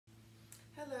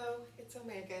it's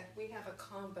Omega. We have a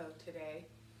combo today.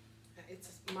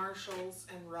 It's Marshall's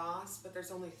and Ross, but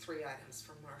there's only 3 items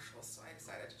from Marshall, so I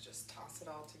decided to just toss it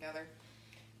all together.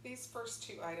 These first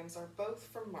 2 items are both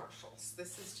from Marshall's.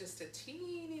 This is just a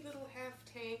teeny little half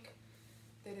tank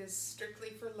that is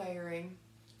strictly for layering,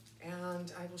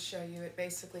 and I will show you. It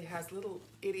basically has little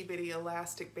itty bitty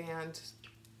elastic band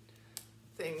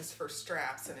things for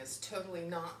straps and is totally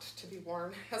not to be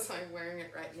worn as I'm wearing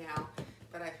it right now,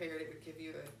 but I figured it would give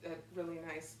you a really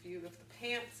nice view of the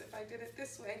pants if I did it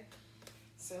this way.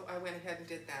 So I went ahead and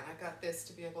did that. I got this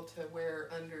to be able to wear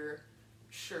under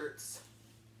shirts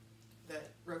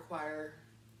that require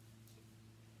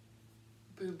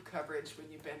boob coverage when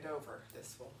you bend over.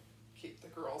 This will keep the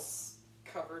girls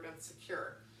covered and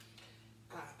secure.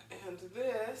 And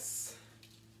this,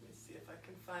 let me see if I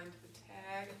can find the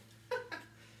tag.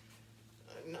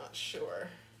 I'm not sure.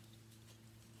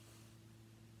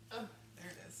 Oh, there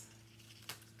it is.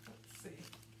 Let's see.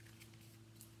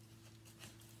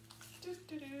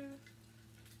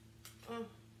 Oh,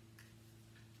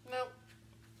 nope,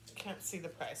 can't see the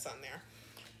price on there.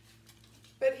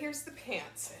 But here's the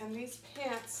pants, and these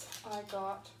pants I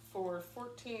got for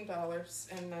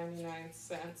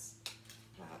 $14.99.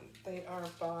 They are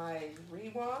by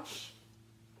Rewash,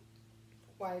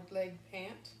 wide leg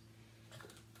pant.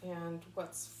 And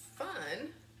what's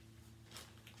fun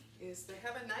is they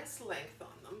have a nice length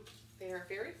on them. They are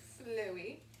very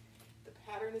flowy. The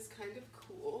pattern is kind of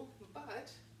cool,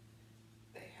 but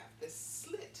they have this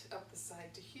slit up the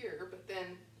side to here, but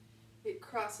then it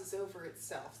crosses over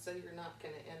itself, so you're not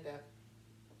going to end up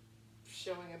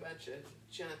showing a bunch of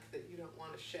junk that you don't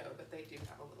want to show, but they do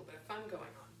have a little bit of fun going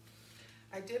on.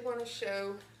 I did want to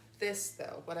show this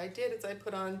though. What I did is I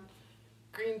put on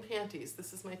green panties.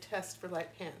 This is my test for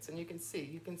light pants, and you can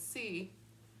see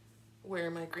where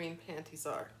my green panties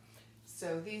are.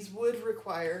 So these would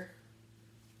require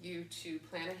you to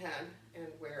plan ahead and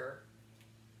wear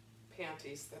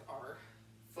panties that are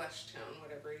flesh tone,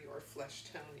 whatever your flesh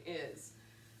tone is.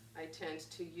 I tend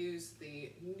to use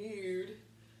the nude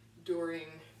during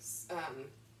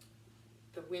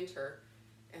the winter,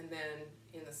 and then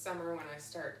in the summer when I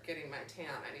start getting my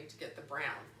tan, I need to get the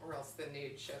brown, or else the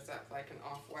nude shows up like an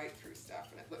off-white through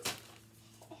stuff, and it looks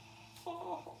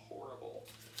horrible.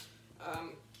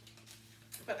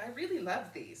 But I really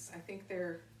love these. I think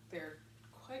they're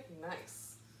quite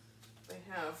nice. They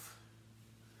have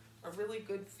a really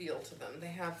good feel to them. They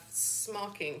have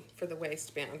smocking for the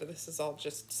waistband. This is all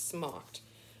just smocked.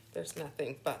 There's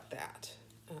nothing but that.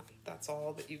 That's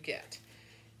all that you get.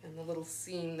 And the little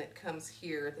seam that comes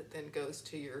here that then goes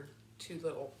to your 2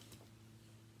 little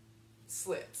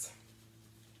slits.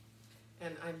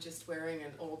 And I'm just wearing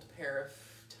an old pair of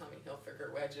Tommy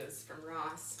Hilfiger wedges from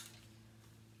Ross.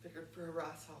 Figured for a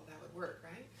Ross haul that would work,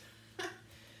 right?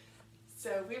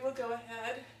 So we will go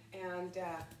ahead and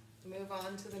move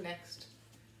on to the next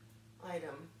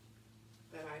item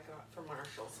that I got from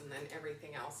Marshall's, and then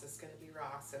everything else is going to be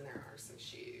Ross, and there are some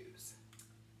shoes.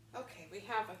 Okay, we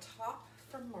have a top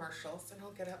from Marshall's, and I'll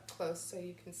get up close so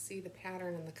you can see the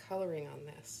pattern and the coloring on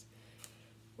this,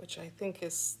 which I think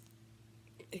is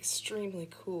extremely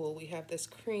cool. We have this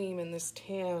cream and this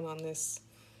tan on this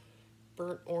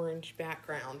burnt orange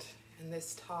background, and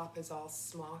this top is all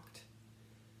smocked,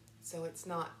 so it's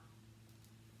not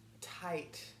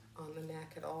tight on the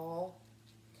neck at all.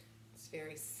 It's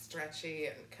very stretchy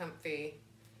and comfy,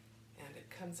 and it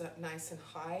comes up nice and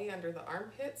high under the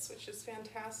armpits, which is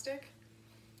fantastic.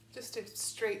 Just a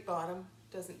straight bottom,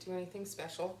 doesn't do anything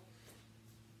special,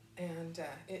 and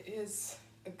it is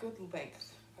a good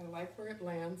length. I like where it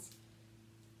lands,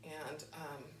 and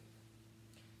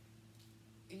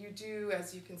you do,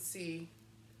 as you can see,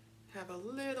 have a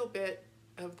little bit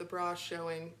of the bra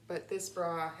showing, but this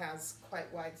bra has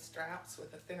quite wide straps.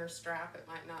 With a thinner strap it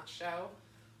might not show,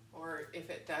 or if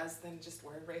it does, then just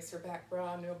wear a racer back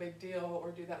bra, no big deal,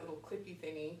 or do that little clippy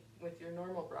thingy with your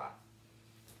normal bra.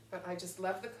 But I just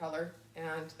love the color,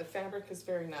 and the fabric is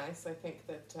very nice. I think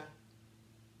that,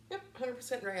 yep,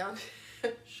 100% rayon.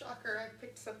 Shocker, I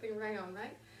picked something rayon,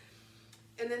 right?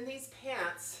 And then these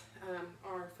pants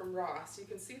are from Ross. You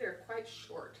can see they're quite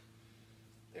short.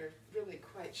 They're really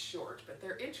quite short, but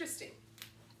they're interesting.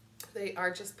 They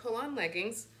are just pull-on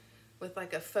leggings with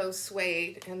like a faux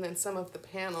suede, and then some of the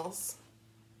panels.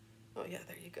 Oh yeah,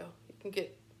 there you go. You can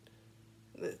get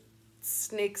the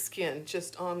snake skin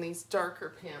just on these darker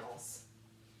panels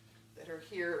that are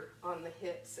here on the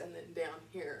hips and then down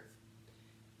here.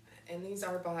 And these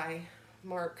are by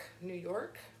Mark New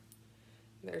York.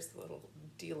 There's the little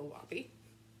deal-a-woppy.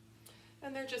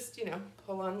 And they're just, you know,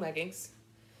 pull-on leggings.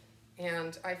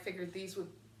 And I figured these would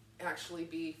actually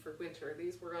be for winter.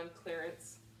 These were on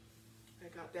clearance. I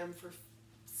got them for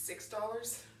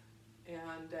 $6,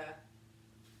 and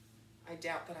I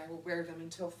doubt that I will wear them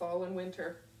until fall and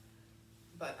winter,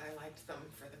 but I liked them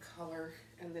for the color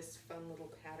and this fun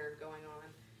little pattern going on.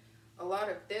 A lot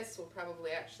of this will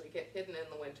probably actually get hidden in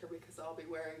the winter because I'll be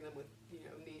wearing them with, you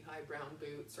know, knee-high brown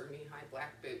boots or knee-high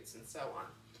black boots and so on.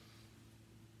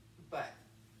 But,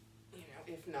 you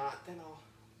know, if not, then I'll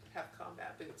have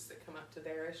combat boots that come up to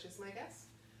there-ish is my guess.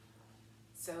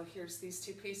 So here's these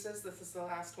two pieces. This is the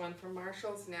last one from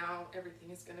Marshall's. Now everything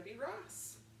is going to be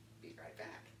Ross. Be right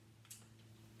back.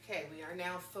 Okay, we are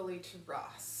now fully to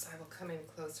Ross. I will come in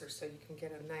closer so you can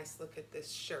get a nice look at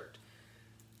this shirt.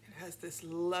 It has this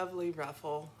lovely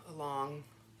ruffle along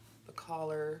the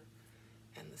collar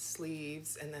and the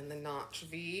sleeves, and then the notch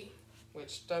V,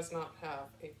 which does not have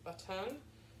a button,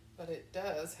 but it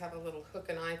does have a little hook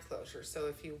and eye closure. So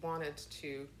if you wanted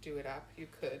to do it up, you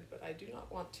could, but I do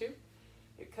not want to.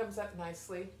 It comes up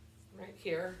nicely right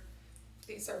here.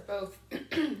 These are both,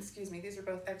 excuse me, these are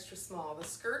both extra small. The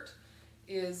skirt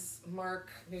is Mark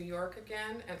New York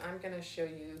again, and I'm going to show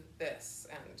you this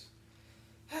and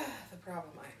the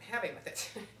problem I'm having with it.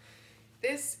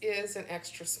 This is an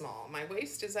extra small. My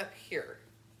waist is up here.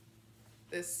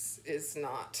 This is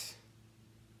not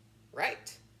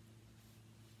right.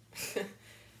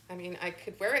 I mean, I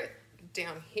could wear it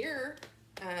down here,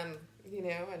 you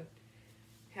know, and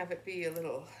have it be a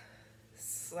little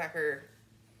slacker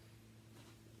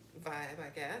vibe, I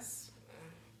guess.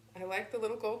 I like the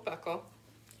little gold buckle,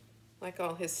 like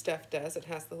all his stuff does. It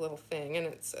has the little thing, and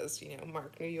it says, you know,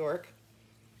 Mark New York.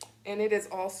 And it is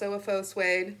also a faux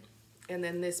suede. And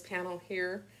then this panel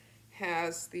here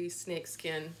has the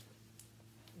snakeskin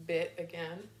bit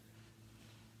again.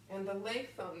 And the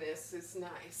length on this is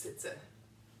nice. It's a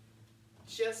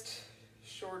just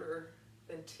shorter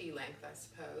than T length, I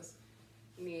suppose.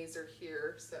 Knees are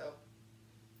here, so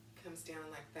it comes down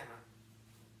like that.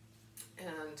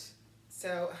 And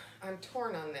so I'm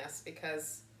torn on this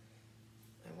because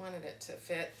I wanted it to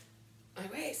fit my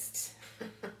waist.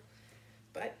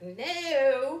 But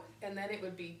no! And then it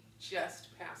would be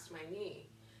just past my knee,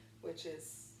 which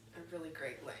is a really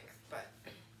great length, but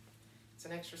it's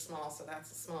an extra small, so that's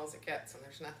as small as it gets, and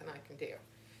there's nothing I can do.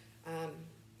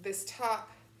 This top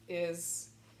is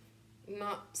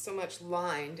not so much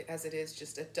lined as it is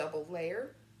just a double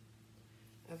layer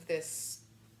of this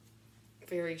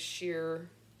very sheer,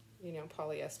 you know,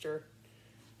 polyester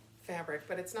fabric,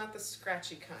 but it's not the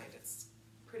scratchy kind. It's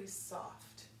pretty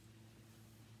soft.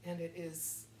 And it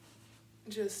is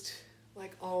just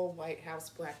like all White House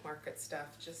black market stuff,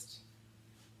 just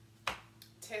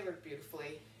tailored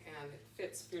beautifully, and it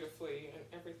fits beautifully, and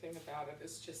everything about it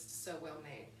is just so well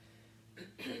made.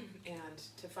 And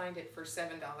to find it for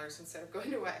 $7 instead of going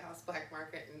to White House black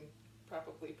market and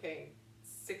probably paying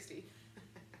 $60,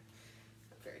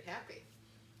 I'm very happy.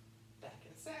 Back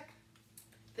in a sec.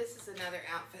 This is another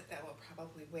outfit that will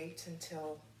probably wait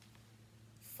until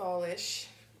fallish,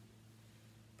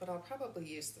 but I'll probably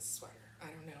use the sweater. I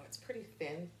don't know, it's pretty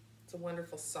thin. It's a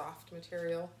wonderful soft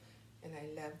material, and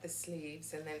I love the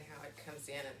sleeves and then how it comes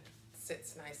in and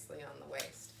sits nicely on the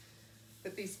waist.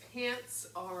 But these pants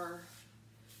are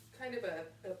kind of a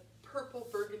purple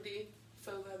burgundy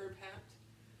faux leather pant.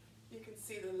 You can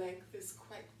see the length is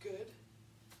quite good.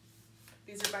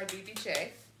 These are by BBJ,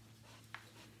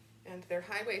 and they're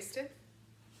high-waisted,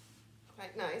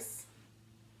 quite nice.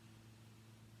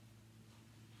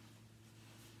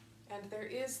 And there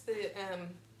is the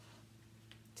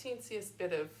teensiest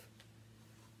bit of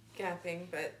gapping,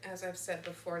 but as I've said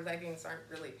before, leggings aren't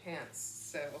really pants,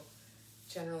 so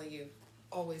generally you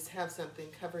always have something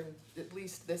covering at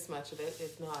least this much of it,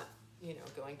 if not, you know,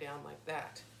 going down like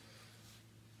that.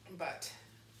 But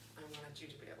I wanted you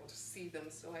to be able to see them,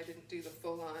 so I didn't do the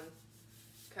full-on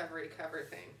cover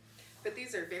thing. But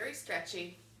these are very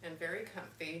stretchy and very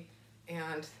comfy,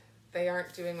 and they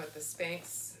aren't doing what the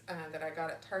Spanx that I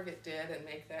got at Target did and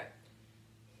make that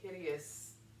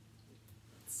hideous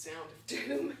sound of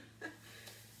doom.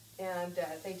 And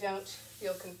they don't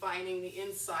feel confining. The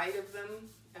inside of them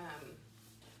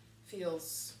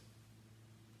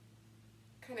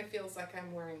kind of feels like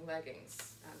I'm wearing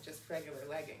leggings, just regular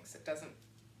leggings. It doesn't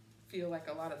feel like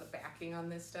a lot of the backing on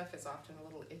this stuff is often a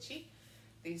little itchy.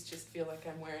 These just feel like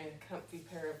I'm wearing a comfy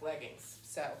pair of leggings.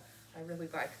 So I really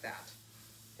like that.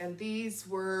 And these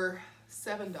were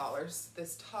 $7.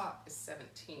 This top is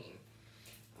 $17.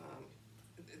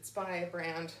 It's by a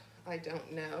brand I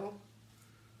don't know.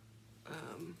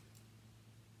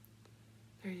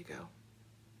 There you go.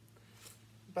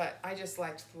 But I just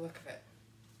liked the look of it.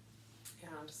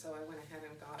 And so I went ahead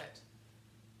and got it.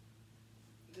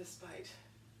 despite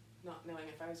not knowing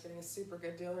if I was getting a super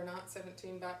good deal or not.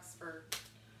 17 bucks for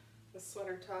a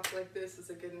sweater top like this is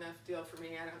a good enough deal for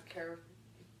me. I don't care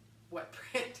what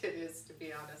brand it is, to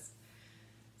be honest.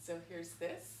 So here's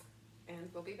this, and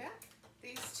we'll be back.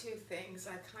 These two things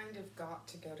I kind of got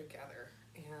to go together,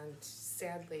 and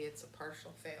sadly it's a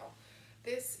partial fail.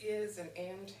 This is an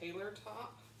Ann Taylor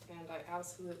top, and I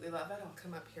absolutely love it. I'll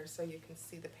come up here so you can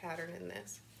see the pattern in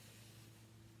this.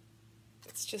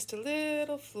 It's just a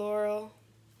little floral.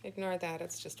 Ignore that,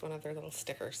 it's just one of their little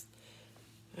stickers.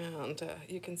 And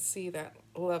you can see that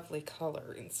lovely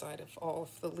color inside of all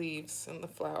of the leaves and the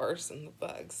flowers and the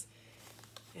bugs.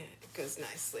 And it goes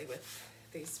nicely with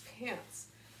these pants.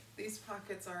 These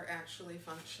pockets are actually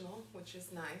functional, which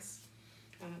is nice.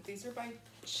 These are by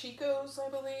Chico's, I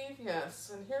believe. Yes,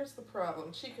 and here's the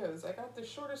problem. Chico's, I got the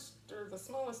shortest, or the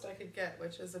smallest I could get,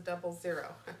 which is a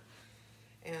 00.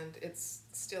 And it's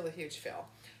still a huge fail.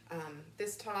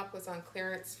 This top was on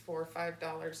clearance for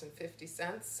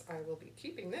 $5.50. I will be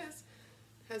keeping this.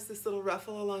 It has this little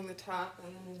ruffle along the top,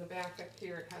 and then in the back up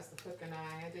here it has the hook and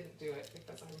eye. I didn't do it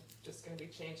because I'm just going to be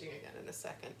changing again in a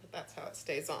second, but that's how it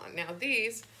stays on. Now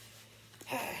these,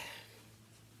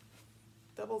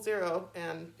 00,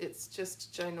 and it's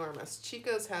just ginormous.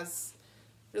 Chico's has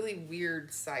really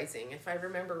weird sizing. If I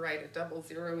remember right, a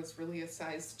 00 is really a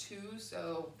size 2,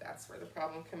 so that's where the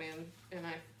problem come in, and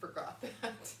I forgot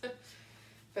that.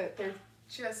 But they're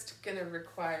just gonna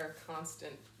require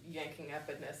constant yanking up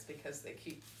in this because they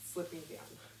keep slipping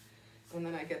down. And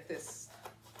then I get this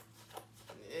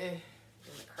in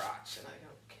the crotch, and I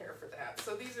don't care for that.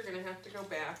 So these are gonna have to go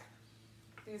back.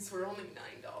 These were only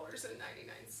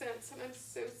 $9.99, and I'm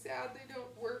so sad they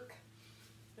don't work.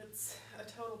 It's a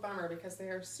total bummer because they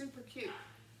are super cute.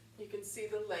 You can see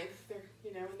the length. They're,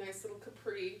 you know, a nice little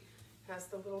capri. Has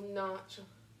the little notch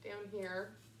down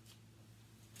here.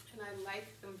 And I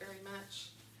like them very much.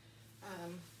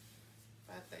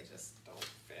 But they just don't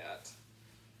fit.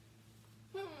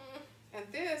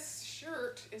 And this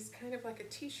shirt is kind of like a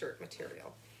t-shirt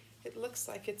material. It looks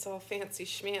like it's all fancy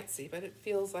schmancy, but it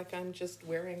feels like I'm just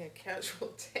wearing a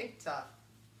casual tank top.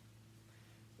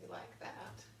 You like that?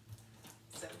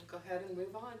 So we'll go ahead and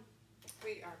move on.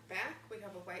 We are back. We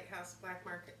have a White House Black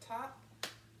Market top,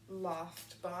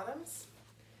 loft bottoms.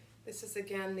 This is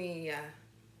again the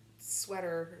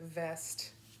sweater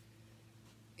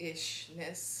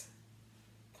vest-ishness,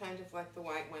 kind of like the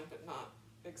white one, but not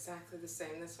exactly the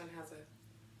same. This one has a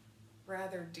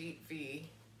rather deep V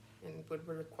and would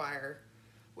require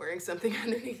wearing something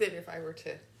underneath it if I were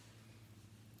to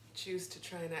choose to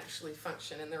try and actually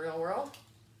function in the real world.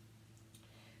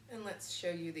 And let's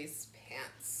show you these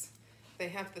pants. They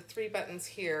have the 3 buttons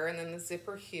here and then the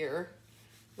zipper here,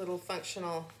 little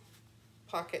functional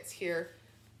pockets here.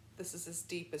 This is as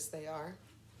deep as they are.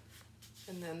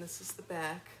 And then this is the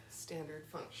back, standard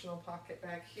functional pocket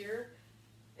back here.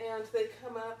 And they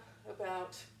come up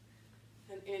about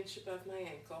an inch above my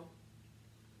ankle,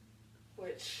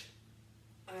 which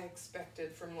I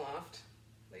expected from Loft.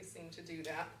 They seem to do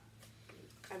that.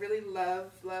 I really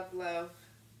love, love, love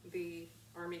the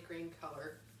army green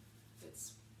color.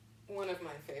 It's one of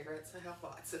my favorites. I have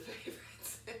lots of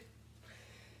favorites.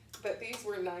 But these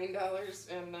were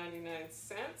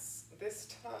 $9.99. This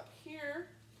top here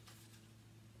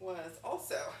was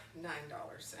also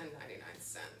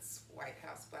 $9.99. White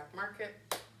House Black Market,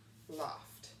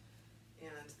 Loft.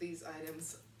 And these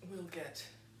items will get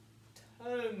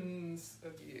tons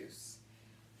of use,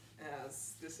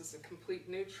 as this is a complete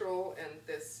neutral, and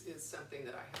this is something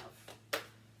that I have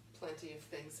plenty of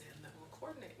things in that will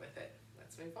coordinate with it.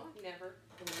 Let's move on. Never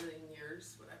in a million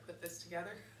years would I put this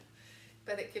together,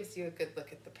 but it gives you a good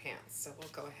look at the pants, so we'll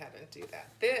go ahead and do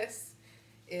that. This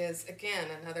is,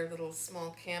 again, another little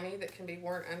small cami that can be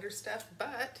worn under stuff,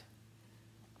 but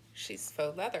she's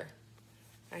faux leather.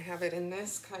 I have it in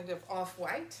this kind of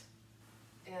off-white,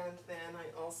 and then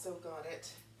I also got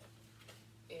it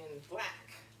in black,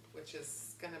 which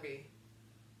is gonna be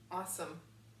awesome.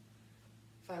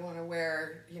 If I wanna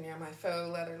wear, you know, my faux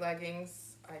leather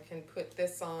leggings, I can put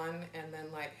this on and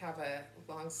then like have a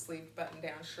long sleeve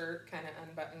button-down shirt, kind of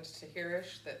unbuttoned to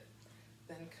here-ish, that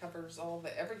then covers all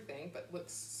the everything, but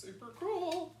looks super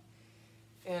cool.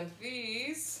 And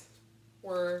these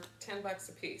were 10 bucks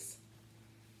a piece.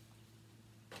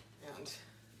 And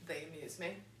they amuse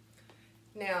me.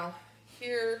 Now,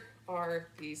 here are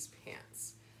these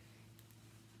pants.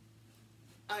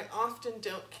 I often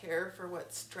don't care for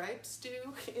what stripes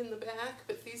do in the back,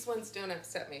 but these ones don't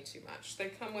upset me too much. They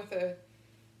come with a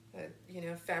you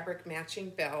know, fabric matching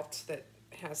belt that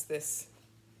has this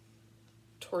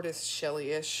tortoise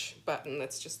shelly-ish button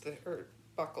that's just the, or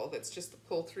buckle that's just the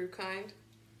pull-through kind.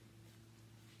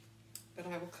 but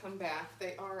I will come back.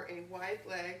 They are a wide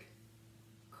leg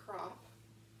crop,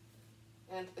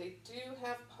 and they do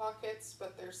have pockets,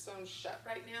 but they're sewn shut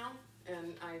right now,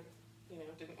 and I,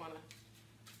 didn't want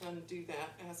to undo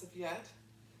that as of yet,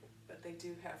 but they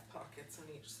do have pockets on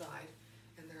each side,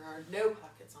 and there are no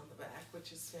pockets on the back,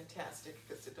 which is fantastic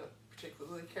because I don't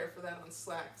particularly care for that on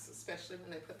slacks, especially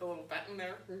when they put the little button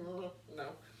there.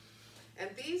 No. And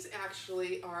these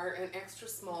actually are an extra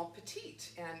small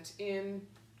petite, and in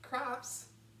crops,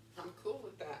 I'm cool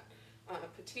with that.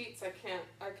 Petites, I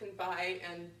can buy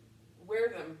and wear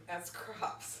them as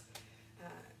crops.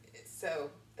 So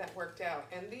that worked out.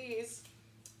 And these,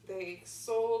 they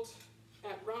sold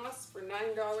at Ross for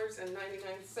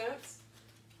 $9.99.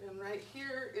 And right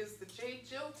here is the J.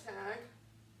 Jill tag.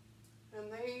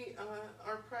 And they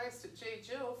are priced at J.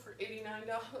 Jill for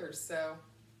 $89. So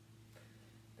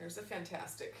there's a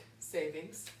fantastic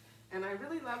savings. And I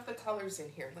really love the colors in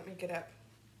here. Let me get up.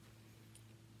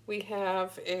 We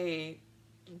have a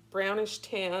brownish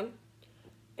tan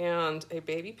and a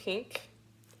baby pink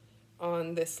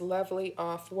on this lovely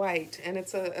off-white, and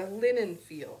it's a linen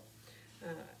feel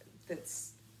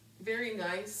that's very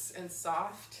nice and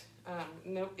soft,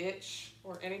 no itch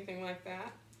or anything like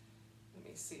that. Let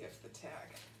me see if the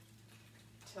tag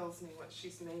tells me what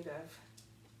she's made of.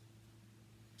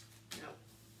 No,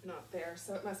 not there,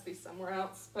 so it must be somewhere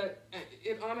else, but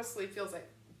it honestly feels like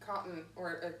cotton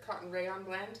or a cotton rayon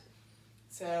blend.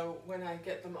 So when I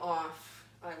get them off,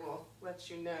 I will let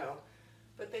you know.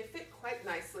 But they fit quite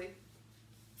nicely.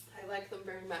 I like them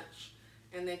very much.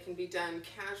 And they can be done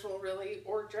casual really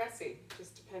or dressy,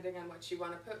 just depending on what you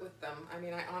want to put with them. I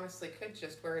mean, I honestly could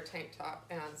just wear a tank top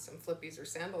and some flippies or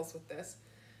sandals with this,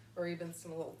 or even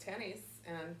some little tennies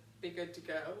and be good to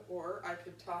go. Or I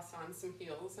could toss on some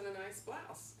heels and a nice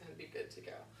blouse and be good to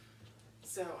go.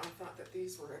 So I thought that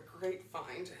these were a great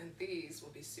find, and these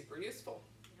will be super useful.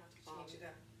 You have to change it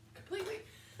up completely.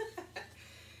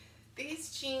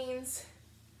 These jeans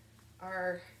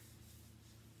are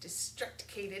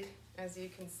destructicated, as you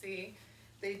can see.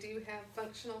 They do have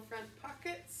functional front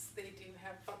pockets. They do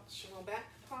have functional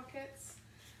back pockets.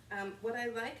 What I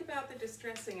like about the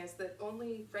distressing is that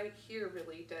only right here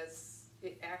really does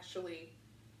it actually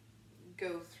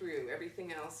go through.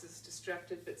 Everything else is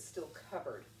destructed but still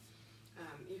covered.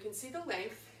 You can see the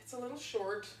length. It's a little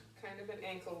short, kind of an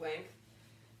ankle length.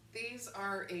 These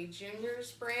are a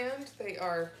Juniors brand. They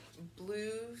are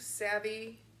Blue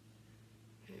Savvy,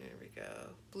 there we go,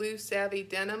 Blue Savvy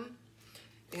denim.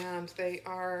 And they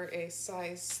are a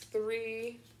size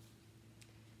 3.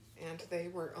 And they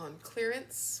were on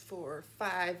clearance for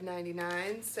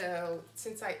 $5.99. So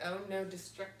since I own no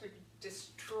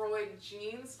destroyed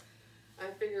jeans,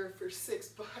 I figured for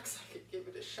 $6 I could give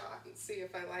it a shot and see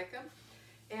if I like them.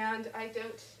 And I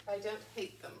don't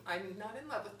hate them. I'm not in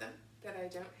love with them, but I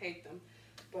don't hate them.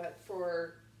 But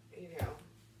for,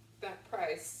 that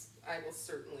price, I will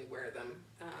certainly wear them.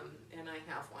 And I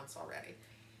have once already.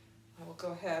 I will go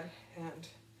ahead and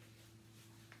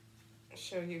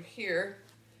show you here.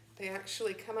 They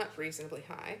actually come up reasonably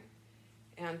high.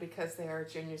 And because they are a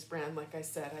Juniors brand, like I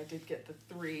said, I did get the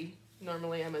 3.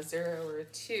 Normally I'm a 0 or a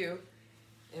 2.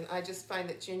 And I just find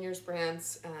that Juniors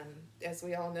brands, as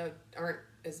we all know, aren't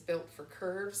as built for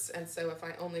curves. And so if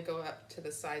I only go up to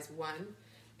the size 1,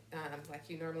 like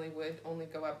you normally would, only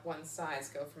go up one size,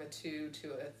 go from a 2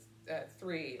 to a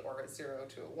 3 or a 0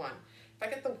 to a 1. If I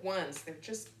get the 1s, they're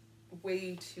just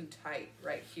way too tight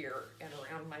right here and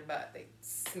around my butt. They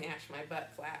smash my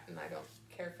butt flat, and I don't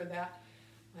care for that.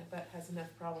 My butt has enough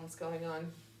problems going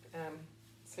on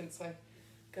since I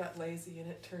got lazy and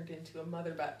it turned into a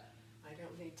mother butt. I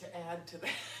don't need to add to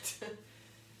that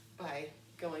by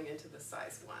going into the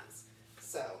size 1s.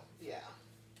 So, yeah.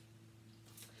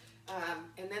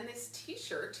 And then this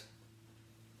t-shirt,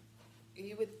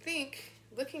 you would think,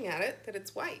 looking at it, that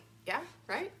it's white. Yeah,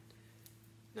 right?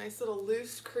 Nice little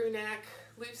loose crew neck,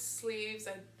 loose sleeves.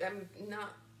 I'm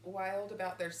not wild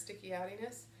about their sticky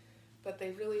outiness, but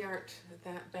they really aren't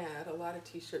that bad. A lot of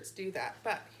t-shirts do that.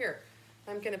 But here,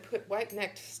 I'm going to put white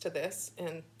next to this,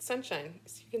 and sunshine.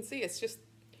 As you can see, it's just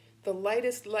the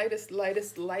lightest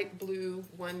light blue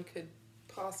one could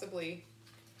possibly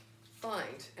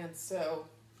find. And so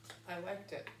I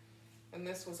liked it. And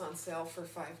this was on sale for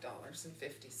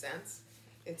 $5.50.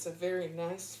 It's a very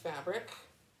nice fabric.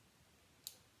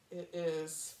 It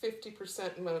is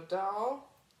 50% modal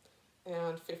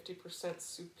and 50%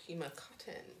 Supima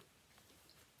cotton.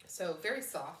 So very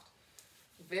soft,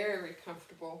 very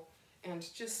comfortable, and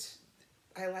just,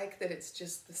 I like that it's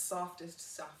just the softest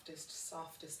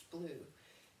blue.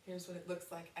 Here's what it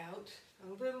looks like out.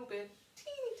 A little bit,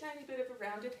 teeny tiny bit of a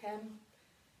rounded hem.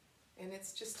 And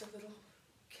it's just a little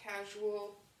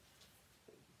casual,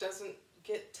 doesn't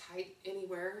get tight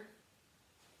anywhere,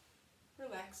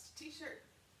 relaxed t-shirt.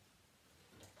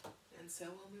 And so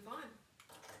we'll move on.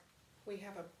 We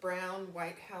have a brown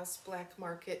White House Black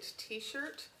Market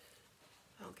t-shirt.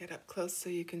 I'll get up close so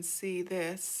you can see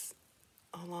this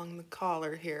along the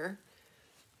collar here.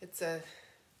 It's a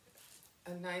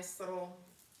nice little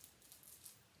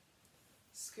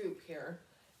scoop here,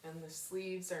 and the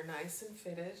sleeves are nice and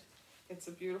fitted. It's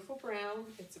a beautiful brown,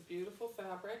 it's a beautiful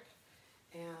fabric,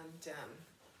 and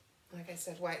like I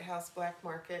said, White House Black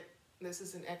Market. This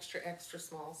is an extra, extra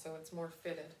small, so it's more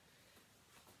fitted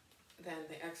than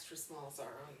the extra smalls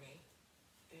are on me.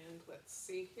 And let's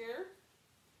see here.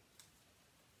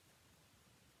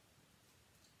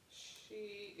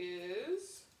 She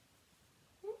is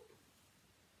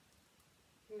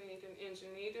made in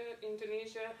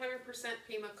Indonesia, 100%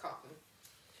 Pima cotton.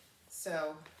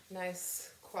 So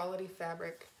nice quality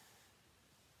fabric,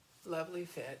 lovely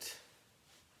fit,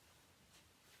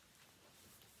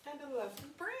 and a lovely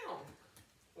brown,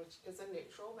 which is a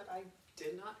neutral that I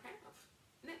did not have.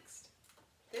 Next,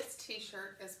 this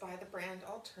t-shirt is by the brand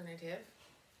Alternative.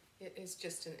 It is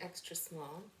just an extra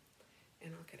small,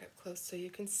 and I'll get up close so you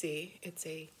can see. It's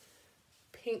a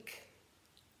pink,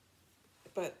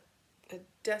 but a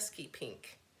dusky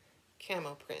pink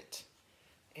camo print,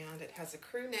 and it has a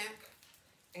crew neck,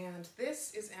 and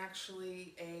this is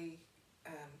actually a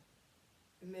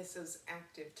Mrs.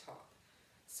 Active top.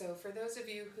 So for those of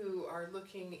you who are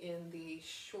looking in the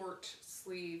short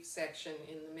sleeve section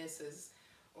in the Mrs.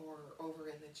 or over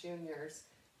in the juniors,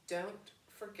 don't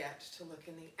forget to look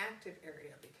in the active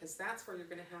area, because that's where you're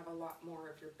going to have a lot more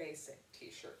of your basic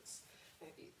t-shirts.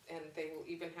 And they will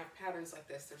even have patterns like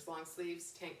this. There's long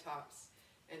sleeves, tank tops,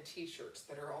 and t-shirts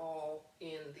that are all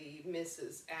in the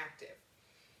Mrs. Active.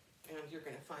 And you're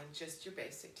going to find just your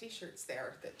basic t-shirts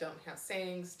there that don't have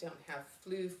sayings, don't have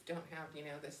floof, don't have, you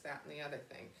know, this, that, and the other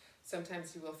thing.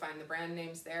 Sometimes you will find the brand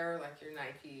names there, like your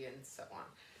Nike and so on.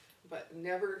 But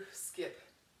never skip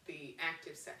the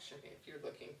active section if you're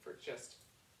looking for just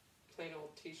plain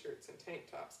old t-shirts and tank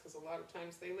tops, because a lot of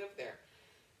times they live there.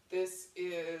 This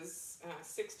is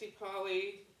 60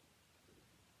 poly,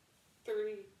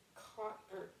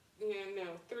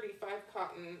 35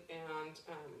 cotton, and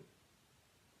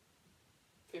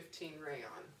 15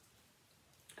 rayon.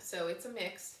 So it's a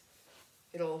mix.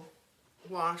 It'll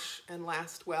wash and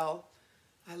last well.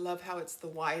 I love how it's the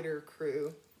wider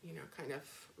crew, you know, kind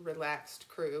of relaxed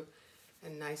crew,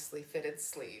 and nicely fitted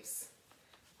sleeves.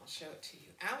 I'll show it to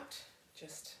you out.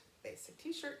 Just basic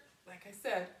t-shirt, like I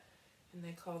said, and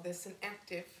they call this an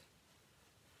active.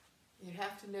 You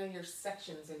have to know your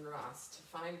sections in Ross to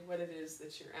find what it is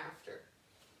that you're after.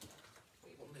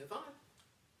 We will move on.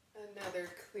 Another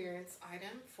clearance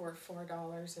item for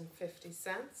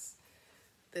 $4.50.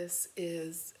 This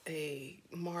is a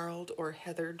marled or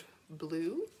heathered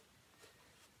blue,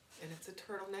 and it's a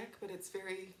turtleneck, but it's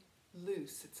very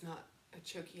loose. It's not a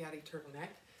chokiati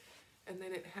turtleneck. And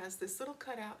then it has this little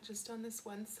cutout just on this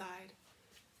one side.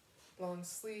 Long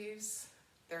sleeves.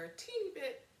 They're a teeny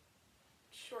bit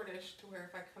shortish to where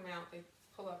if I come out, they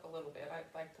pull up a little bit.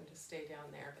 I'd like them to stay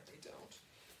down there, but they don't.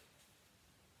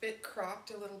 Bit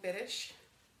cropped a little bitish,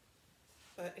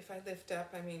 but if I lift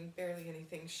up, I mean, barely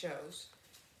anything shows.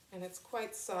 And it's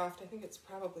quite soft. I think it's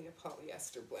probably a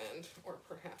polyester blend, or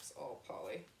perhaps all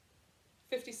poly.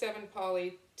 57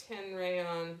 poly, 10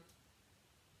 rayon,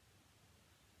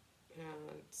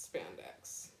 and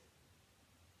spandex.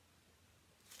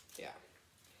 Yeah,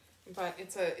 but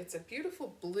it's a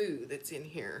beautiful blue that's in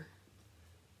here.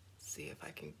 Let's see if I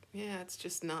can, yeah, it's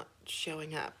just not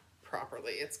showing up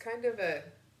properly. It's kind of a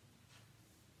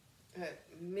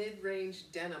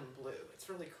mid-range denim blue. It's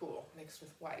really cool, mixed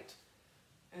with white.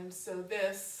 And so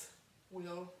this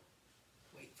will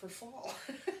wait for fall.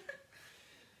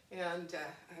 And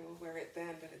I will wear it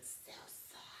then, but it's so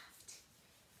soft.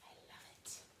 I love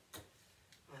it.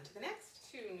 On to the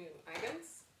next two new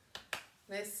items.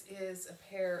 This is a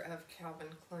pair of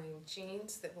Calvin Klein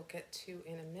jeans that we'll get to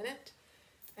in a minute.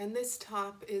 And this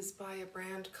top is by a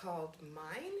brand called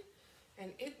Mine,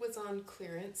 and it was on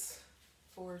clearance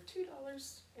for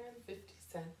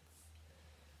 $2.50.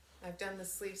 I've done the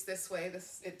sleeves this way.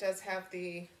 It does have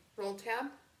the roll tab,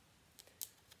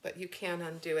 but you can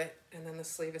undo it, and then the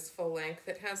sleeve is full length.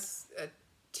 It has a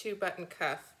 2-button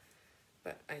cuff,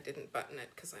 but I didn't button it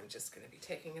because I'm just going to be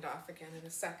taking it off again in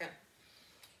a second.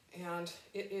 And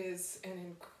it is an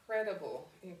incredible,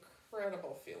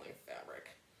 incredible feeling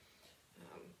fabric.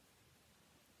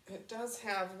 It does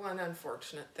have one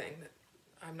unfortunate thing that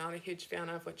I'm not a huge fan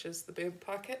of, which is the boob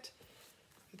pocket.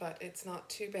 but it's not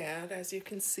too bad. As you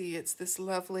can see, it's this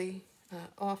lovely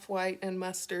off-white and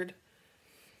mustard.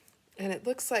 And it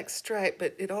looks like stripe,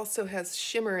 but it also has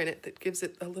shimmer in it that gives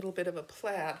it a little bit of a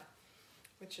plaid,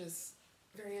 which is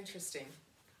very interesting.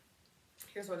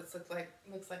 Here's what it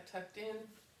looks like tucked in.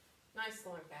 Nice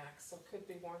long back, so it could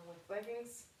be worn with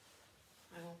leggings.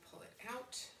 I will pull it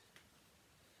out.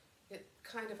 It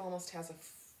kind of almost has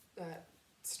a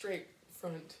straight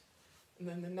front, and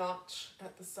then the notch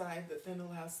at the side that then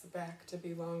allows the back to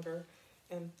be longer.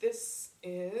 And this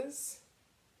is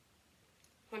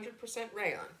 100%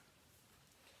 rayon,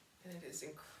 and it is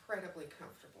incredibly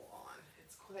comfortable on.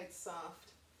 It's quite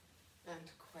soft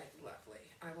and quite lovely.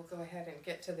 I will go ahead and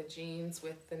get to the jeans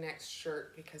with the next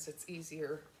shirt because it's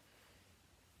easier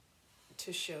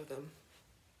to show them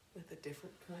with a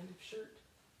different kind of shirt.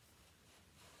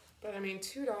 But I mean,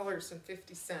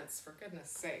 $2.50, for goodness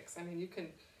sakes. I mean, you can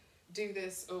do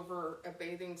this over a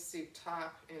bathing suit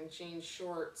top and jean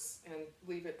shorts and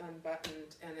leave it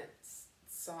unbuttoned, and it's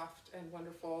soft and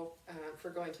wonderful for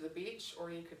going to the beach,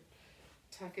 or you could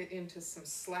tuck it into some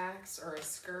slacks or a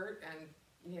skirt and,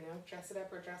 you know, dress it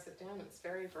up or dress it down. It's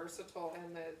very versatile,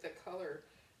 and the color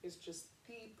is just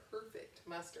the perfect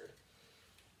mustard.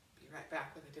 Be right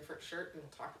back with a different shirt and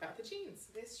we'll talk about the jeans.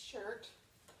 This shirt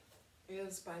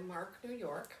is by Mark New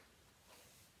York,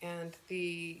 and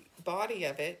the body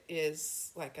of it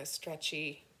is like a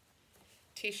stretchy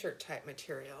t-shirt type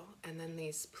material, and then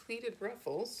these pleated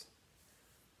ruffles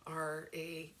are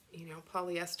a, you know,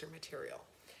 polyester material.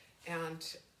 And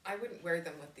I wouldn't wear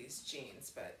them with these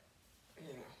jeans, but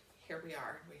you know, here we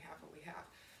are, we have what we have.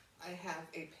 I have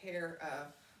a pair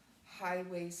of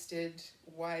high-waisted,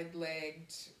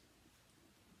 wide-legged,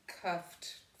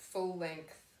 cuffed,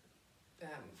 full-length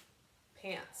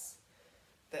pants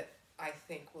that I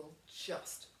think will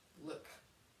just look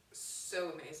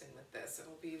so amazing with this.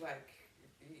 It'll be like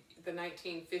the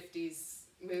 1950s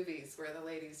movies where the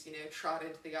ladies, you know, trot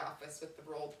into the office with the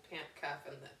rolled pant cuff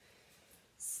and the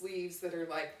sleeves that are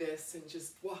like this and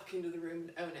just walk into the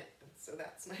room and own it. And so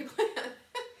that's my plan.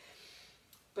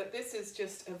 But this is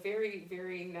just a very,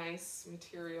 very nice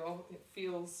material. It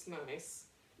feels nice.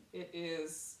 It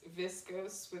is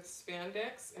viscose with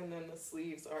spandex, and then the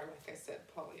sleeves are, like I said,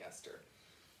 polyester.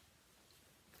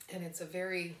 And it's a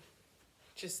very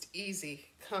just easy,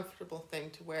 comfortable thing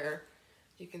to wear.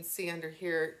 You can see under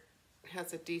here it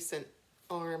has a decent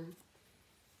arm,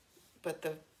 but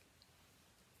the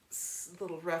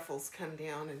little ruffles come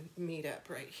down and meet up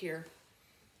right here.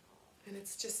 And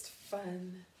it's just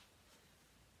fun.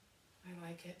 I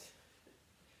like it.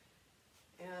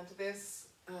 And this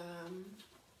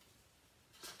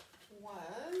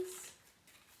was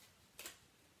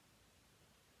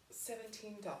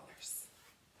 $17.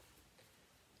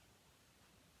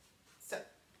 So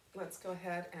let's go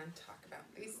ahead and talk about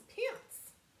these pants.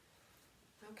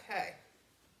 Okay,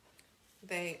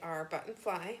 they are button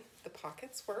fly. The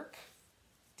pockets work.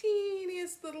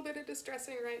 Teeniest little bit of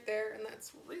distressing right there, and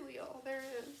that's really all there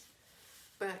is.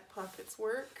 Back pockets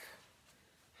work.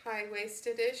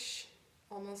 High-waisted-ish,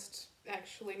 almost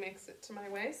actually makes it to my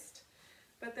waist.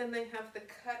 But then they have the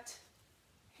cut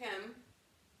hem,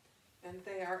 and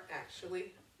they are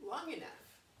actually long enough.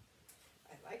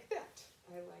 I like that.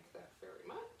 I like that very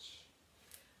much.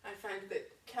 I find that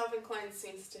Calvin Klein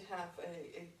seems to have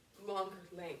a longer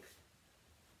length,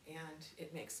 and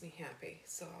it makes me happy.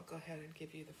 So I'll go ahead and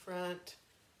give you the front,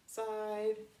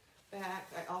 side,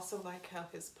 back. I also like how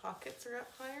his pockets are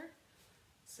up higher,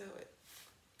 so it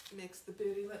makes the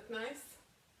booty look nice.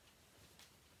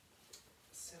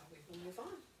 So we will move on.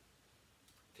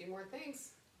 A few more things,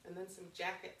 and then some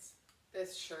jackets.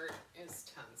 This shirt is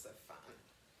tons of fun.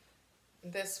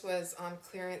 This was on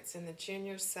clearance in the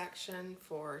junior section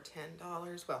for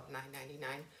 $10, well,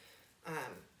 $9.99.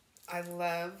 I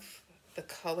love the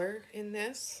color in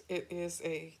this. It is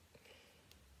a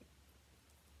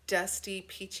dusty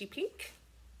peachy pink,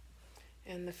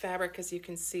 and the fabric, as you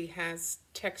can see, has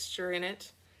texture in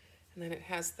it, and then it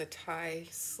has the tie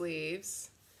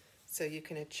sleeves, so you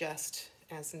can adjust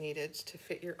as needed to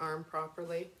fit your arm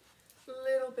properly. A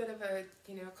little bit of a,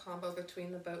 you know, combo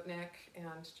between the boat neck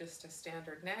and just a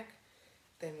standard neck.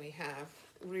 Then we have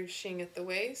ruching at the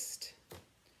waist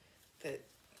that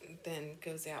then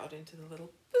goes out into the little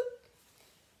boop,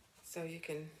 so you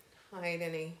can hide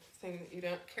anything that you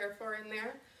don't care for in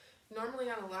there. Normally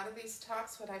on a lot of these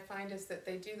tops, what I find is that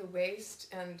they do the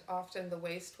waist, and often the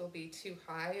waist will be too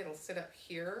high. It'll sit up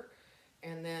here,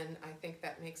 and then I think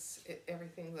that makes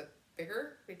everything look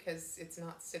bigger because it's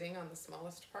not sitting on the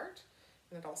smallest part,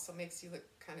 and it also makes you look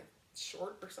kind of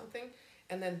short or something.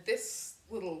 And then this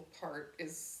little part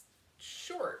is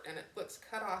short and it looks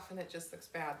cut off and it just looks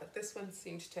bad, but this one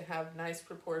seemed to have nice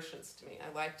proportions to me.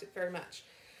 I liked it very much.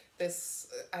 This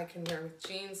I can wear with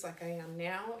jeans like I am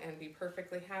now and be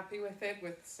perfectly happy with it,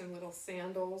 with some little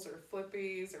sandals or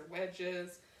flippies or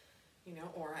wedges, you know,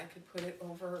 or I could put it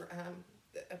over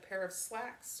a pair of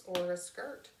slacks or a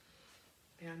skirt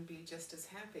and be just as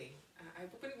happy. I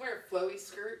wouldn't wear a flowy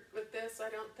skirt with this, I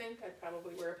don't think. I'd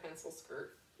probably wear a pencil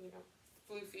skirt, you know,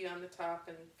 floofy on the top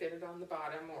and fitted on the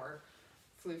bottom, or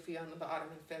floofy on the bottom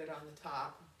and fitted on the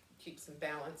top. Keep some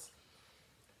balance.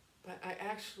 But I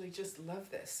actually just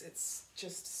love this. It's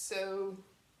just so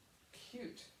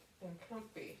cute and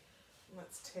comfy.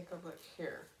 Let's take a look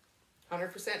here.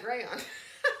 100% rayon.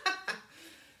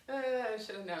 I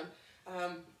should have known.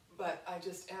 But I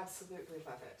just absolutely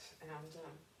love it.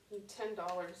 And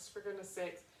 $10, for goodness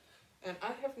sakes. And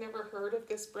I have never heard of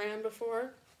this brand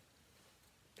before.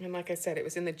 And like I said, it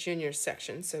was in the juniors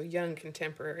section, so young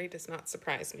contemporary does not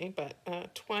surprise me. But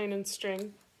twine and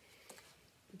string.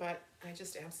 But I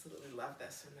just absolutely love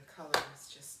this, and the color is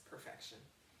just perfection.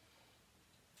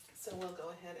 So we'll go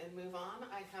ahead and move on.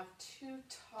 I have 2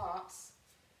 tops,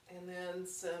 and then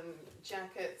some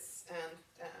jackets,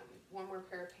 and one more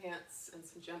pair of pants, and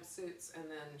some jumpsuits, and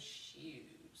then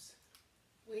shoes.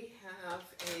 We have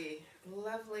a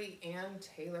lovely Ann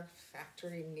Taylor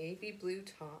Factory navy blue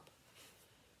top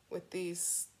with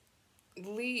these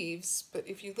leaves, but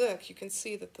if you look, you can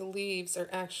see that the leaves are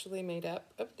actually made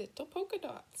up of little polka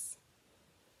dots.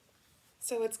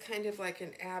 So it's kind of like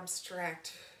an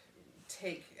abstract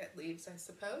take at leaves, I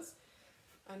suppose.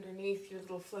 Underneath your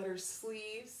little flutter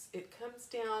sleeves, it comes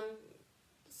down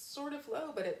sort of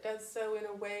low, but it does so in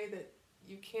a way that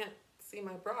you can't see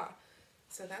my bra.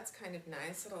 So that's kind of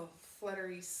nice, little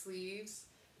fluttery sleeves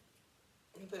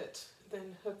that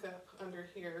then hook up under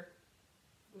here,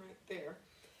 right there.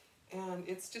 And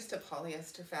it's just a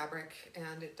polyester fabric,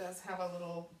 and it does have a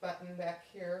little button back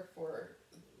here for,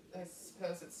 I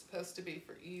suppose it's supposed to be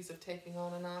for ease of taking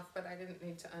on and off, but I didn't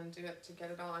need to undo it to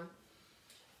get it on.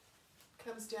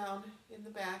 Comes down in the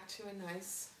back to a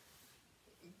nice,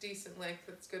 decent length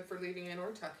that's good for leaving in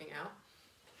or tucking out.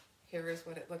 Here is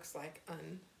what it looks like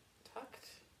untucked.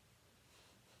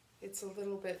 It's a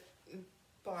little bit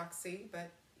boxy, but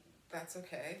that's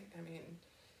okay. I mean,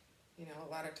 you know,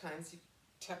 a lot of times you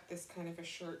tuck this kind of a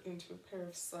shirt into a pair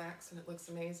of slacks and it looks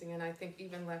amazing, and I think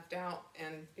even left out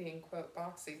and being quote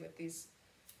boxy with these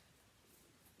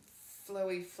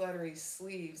flowy fluttery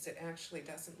sleeves, it actually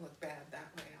doesn't look bad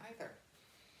that way either.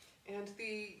 And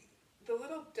the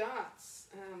little dots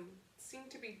seem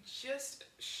to be just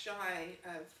shy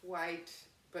of white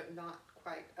but not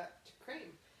quite up to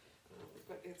cream,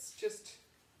 but it's just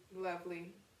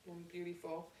lovely and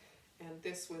beautiful. And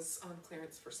this was on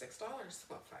clearance for $6,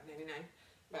 well, $5.99.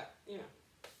 But, you know,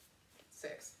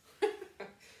 6.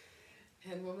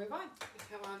 And we'll move on. We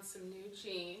have on some new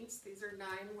jeans. These are 9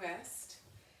 West,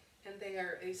 and they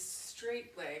are a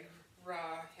straight leg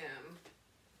raw hem.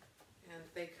 And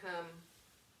they come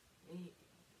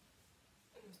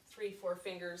 3-4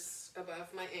 fingers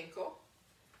above my ankle.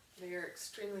 They are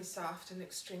extremely soft and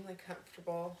extremely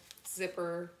comfortable.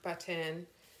 Zipper, button,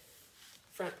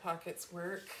 front pockets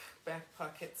work, back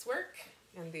pockets work,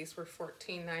 and these were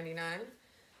 $14.99.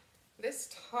 This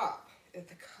top,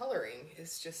 the coloring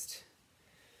is just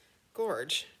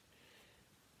gorge.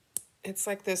 It's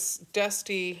like this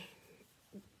dusty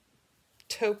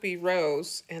taupey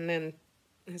rose, and then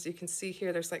as you can see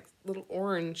here, there's like little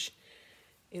orange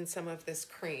in some of this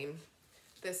cream.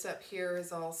 This up here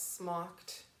is all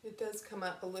smocked. It does come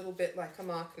up a little bit like a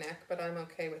mock neck, but I'm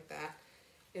okay with that.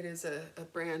 It is a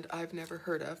brand I've never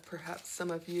heard of. Perhaps some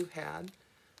of you had.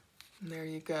 And there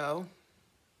you go.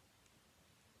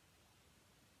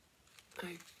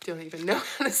 I don't even know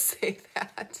how to say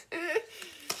that.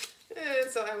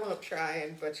 So I won't try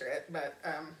and butcher it, but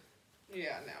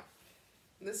yeah, no.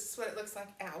 This is what it looks like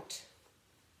out.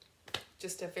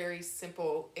 Just a very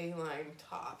simple A-line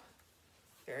top.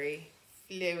 Very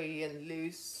flowy and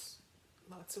loose.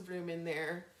 Lots of room in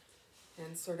there.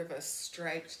 And sort of a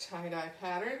striped tie-dye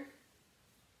pattern.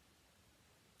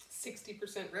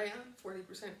 60% rayon, 40%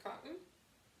 cotton.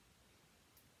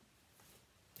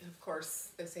 And of course,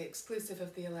 they say exclusive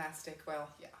of the elastic. Well,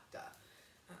 yeah, duh.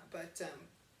 But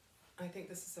I think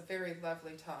this is a very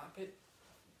lovely top. It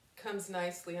comes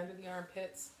nicely under the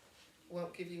armpits.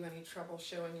 Won't give you any trouble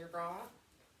showing your bra.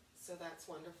 So that's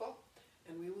wonderful.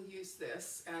 And we will use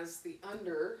this as the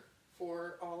under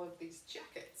for all of these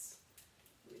jackets.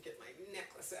 Let me get my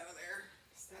necklace out of there,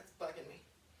 because that's bugging me.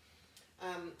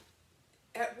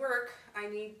 At work, I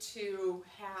need to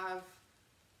have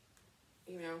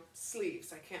you know,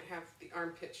 sleeves. I can't have the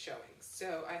armpit showing.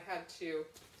 So I had to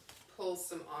pull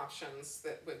some options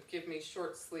that would give me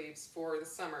short sleeves for the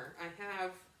summer. I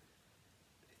have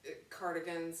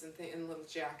cardigans and little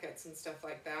jackets and stuff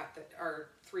like that that are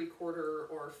 3/4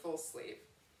 or full sleeve,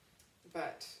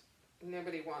 but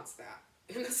nobody wants that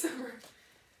in the summer.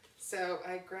 So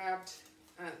I grabbed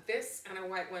this and a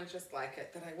white one just like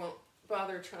it that I won't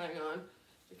bother trying on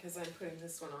because I'm putting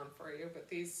this one on for you, but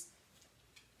these,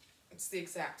 it's the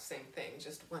exact same thing,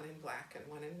 just one in black and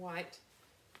one in white.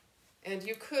 And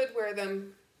you could wear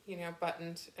them, you know,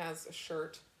 buttoned as a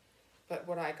shirt, but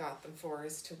what I got them for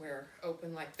is to wear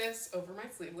open like this over my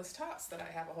sleeveless tops that I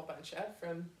have a whole bunch of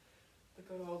from the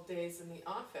good old days in the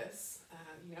office.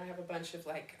 You know, I have a bunch of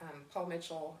like Paul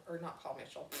Mitchell, or not Paul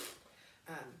Mitchell,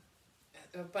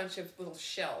 a bunch of little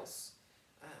shells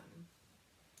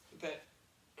that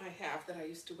I have that I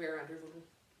used to wear under little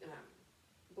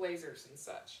blazers and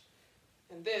such.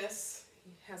 And this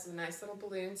has a nice little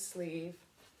balloon sleeve,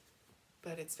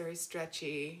 but it's very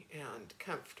stretchy and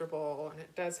comfortable, and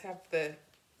it does have the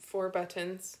 4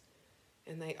 buttons,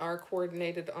 and they are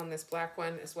coordinated on this black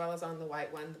one as well as on the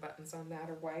white one. The buttons on that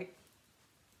are white.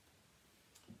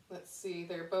 Let's see,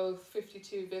 they're both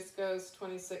 52 viscose,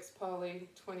 26 poly,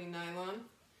 20 nylon,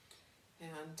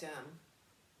 and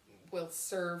will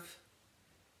serve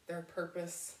their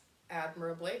purpose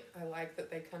admirably. I like that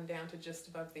they come down to just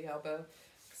above the elbow,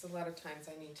 because a lot of times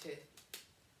I need to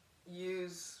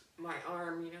use my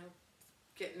arm, you know,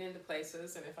 getting into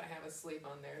places, and if I have a sleeve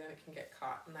on there, then it can get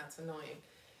caught, and that's annoying.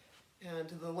 And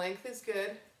the length is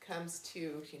good, comes to,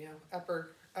 you know,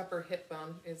 upper hip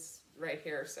bone is right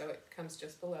here, so it comes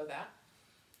just below that.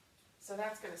 So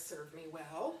that's going to serve me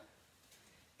well.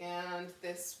 And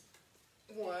this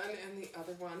one and the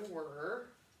other one were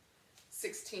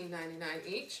 $16.99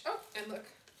 each. Oh, and look,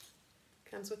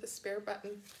 comes with a spare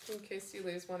button in case you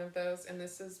lose one of those. And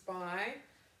this is by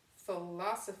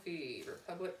Philosophy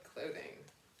Republic Clothing.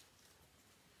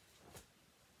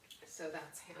 So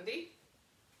that's handy.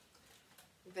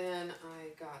 Then I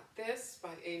got this by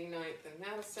 89th and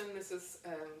Madison. This is,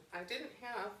 I didn't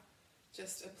have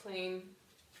just a plain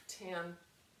tan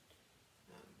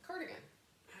cardigan,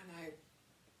 and I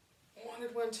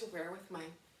wanted one to wear with my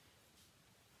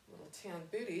little tan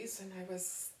booties, and I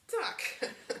was stuck.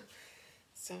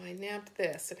 So I nabbed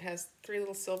this. It has 3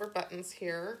 little silver buttons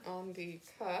here on the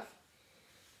cuff,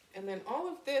 and then all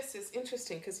of this is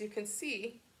interesting because you can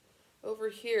see over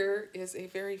here is a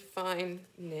very fine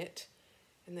knit.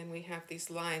 And then we have these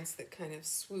lines that kind of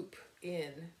swoop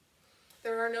in.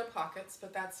 There are no pockets,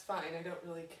 but that's fine. I don't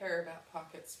really care about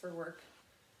pockets for work.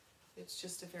 It's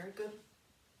just a very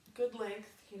good length,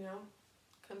 you know.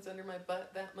 Comes under my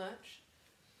butt that much,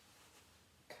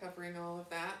 covering all of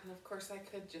that. And of course I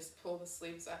could just pull the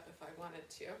sleeves up if I wanted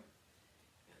to.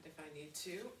 And if I need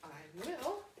to, I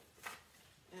will.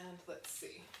 And let's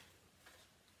see.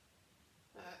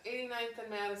 89th and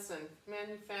Madison,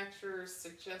 manufacturer's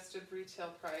suggested retail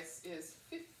price is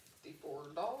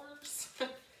 $54,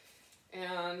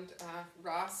 and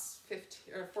Ross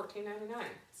 $14.99,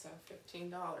 so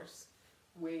 $15,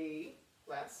 way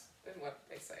less than what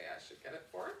they say I should get it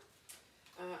for.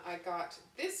 I got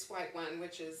this white one,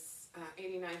 which is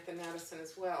 89th and Madison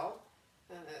as well.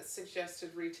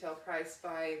 Suggested retail price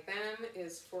by them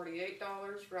is $48,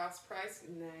 Ross price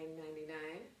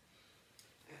 $9.99.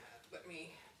 Let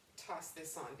me toss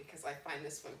this on because I find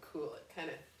this one cool. It kind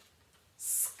of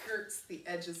skirts the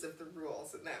edges of the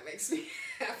rules, and that makes me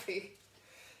happy.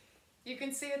 You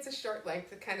can see it's a short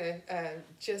length, kind of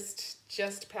just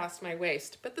past my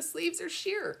waist, but the sleeves are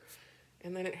sheer.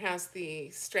 And then it has the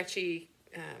stretchy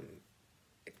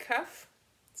cuff,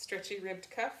 stretchy ribbed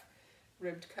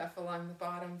cuff along the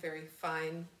bottom, very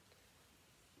fine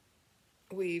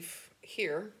weave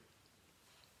here,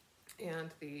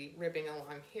 and the ribbing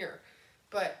along here.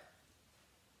 But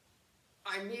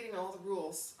I'm meeting all the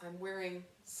rules. I'm wearing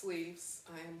sleeves,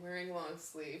 I am wearing long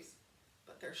sleeves,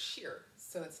 but they're sheer,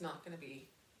 so it's not going to be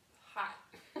hot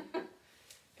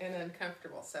and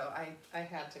uncomfortable. So I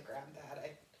had to grab that.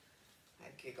 I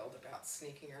giggled about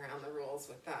sneaking around the rules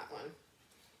with that one,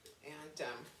 and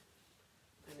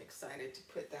I'm excited to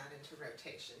put that into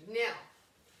rotation. Now,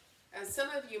 as some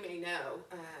of you may know,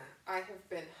 I have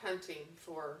been hunting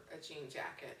for a jean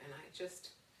jacket, and I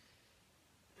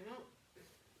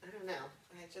don't know.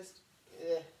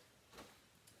 Ugh.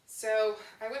 So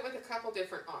I went with a couple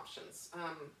different options.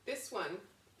 This one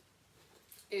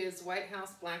is White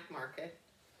House Black Market,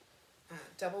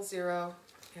 00,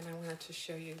 and I wanted to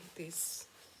show you these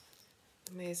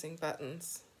amazing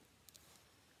buttons.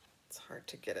 It's hard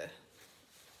to get a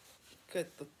good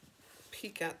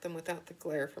peek at them without the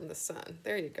glare from the sun.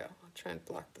 There you go. I'll try and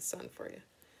block the sun for you.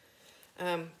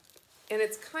 And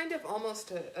it's kind of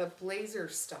almost a blazer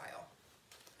style.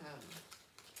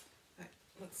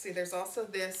 Let's see, there's also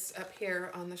this up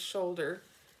here on the shoulder.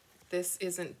 This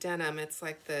isn't denim, it's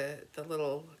like the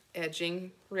little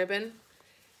edging ribbon.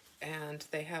 And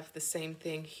they have the same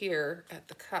thing here at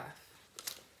the cuff.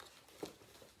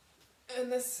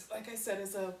 And this, like I said,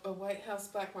 is a White House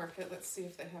Black Market. Let's see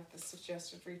if they have the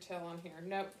suggested retail on here.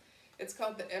 Nope. It's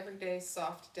called the Everyday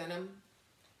Soft Denim.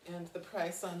 And the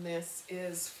price on this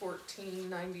is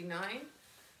 $14.99.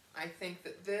 I think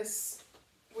that this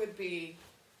would be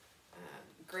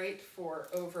great for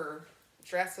over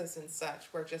dresses and such,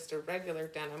 where just a regular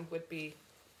denim would be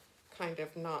kind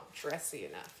of not dressy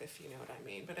enough, if you know what I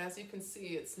mean. But as you can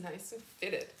see, it's nice and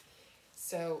fitted.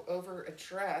 So over a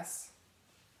dress,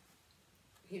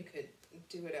 you could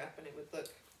do it up and it would look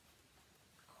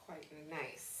quite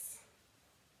nice.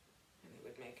 And it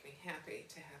would make me happy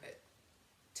to have it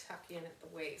tuck in at the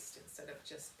waist instead of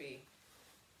just be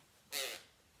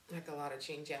like a lot of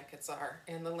jean jackets are.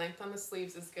 And the length on the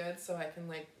sleeves is good, so I can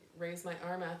like raise my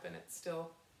arm up and it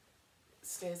still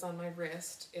stays on my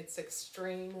wrist. It's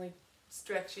extremely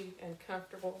stretchy and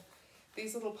comfortable.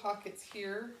 These little pockets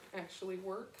here actually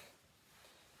work.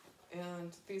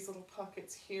 And these little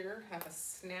pockets here have a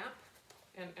snap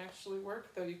and actually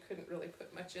work, though you couldn't really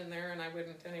put much in there, and I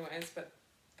wouldn't anyways, but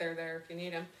they're there if you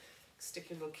need them. Stick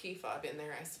your little key fob in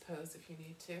there, I suppose, if you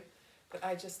need to. But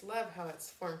I just love how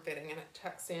it's form-fitting and it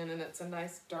tucks in, and it's a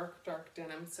nice dark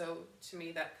denim. So to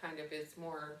me, that kind of is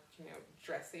more, you know,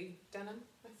 dressy denim,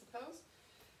 I suppose.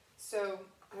 So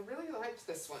I really liked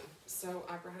this one. So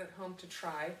I brought it home to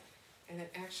try, and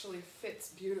it actually fits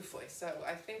beautifully. So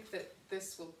I think that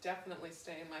this will definitely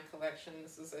stay in my collection.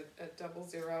 This is a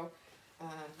 00.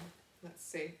 Let's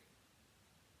see.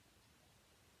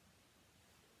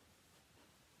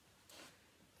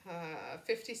 Uh,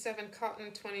 57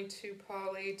 cotton, 22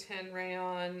 poly, 10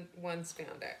 rayon, 1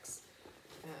 spandex.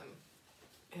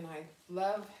 And I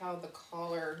love how the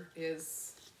collar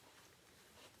is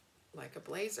like a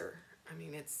blazer. I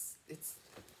mean, it's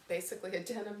basically a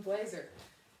denim blazer.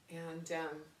 And I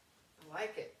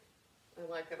like it. I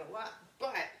like it a lot.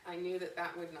 But I knew that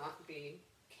that would not be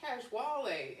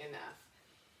casuale enough.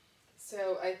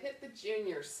 So I hit the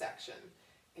junior section.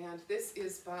 And this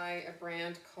is by a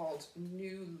brand called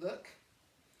New Look.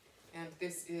 And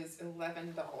this is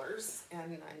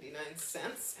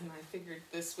 $11.99. And I figured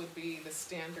this would be the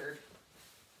standard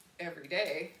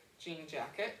everyday jean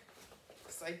jacket.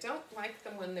 Because I don't like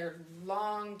them when they're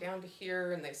long down to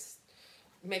here and they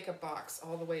make a box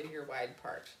all the way to your wide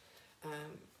part.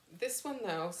 This one,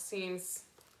 though, seems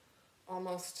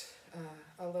almost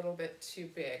a little bit too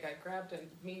big. I grabbed a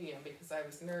medium because I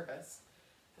was nervous.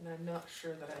 And I'm not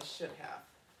sure that I should have,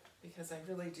 because I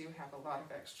really do have a lot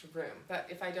of extra room. But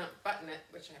if I don't button it,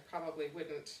 which I probably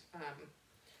wouldn't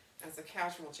as a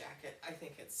casual jacket, I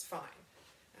think it's fine.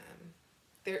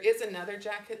 There is another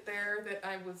jacket there that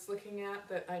I was looking at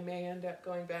that I may end up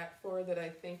going back for, that I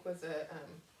think was a,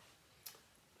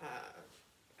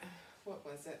 what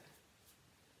was it?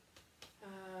 I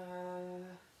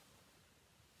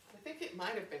think it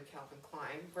might have been Calvin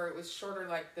Klein, where it was shorter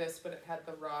like this, but it had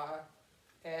the raw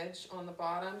edge on the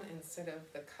bottom instead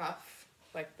of the cuff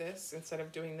like this, instead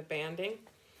of doing the banding.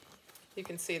 You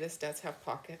can see this does have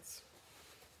pockets,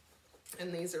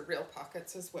 and these are real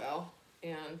pockets as well.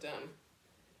 And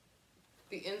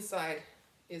the inside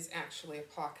is actually a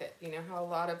pocket. You know how a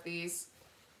lot of these,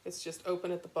 it's just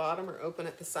open at the bottom or open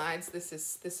at the sides? This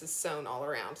is sewn all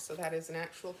around. So that is an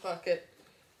actual pocket,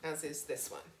 as is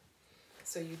this one.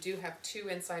 So you do have 2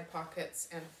 inside pockets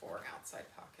and 4 outside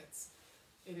pockets.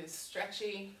 It is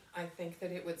stretchy. I think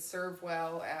that it would serve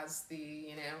well as the,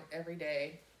 you know,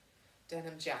 everyday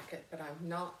denim jacket, but I'm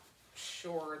not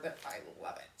sure that I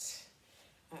love it.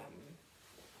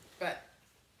 But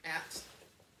at,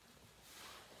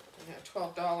 you know,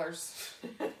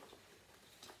 $12,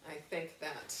 I think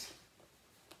that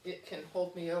it can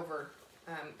hold me over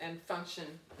and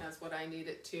function as what I need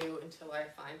it to until I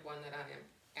find one that I am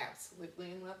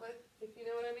absolutely in love with, if you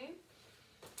know what I mean.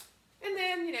 And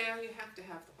then, you know, you have to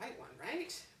have the white one,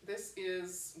 right? This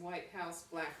is White House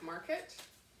Black Market,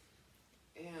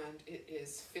 and it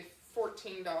is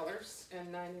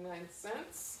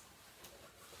 $14.99.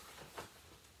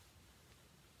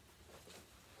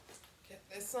 Get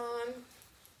this on.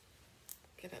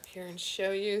 Get up here and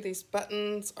show you. These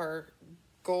buttons are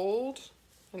gold,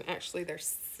 and actually they're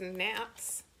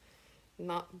snaps,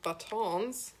 not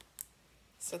buttons.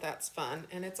 So that's fun.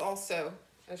 And it's also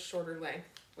a shorter length,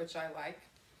 which I like.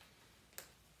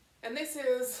 And this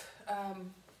is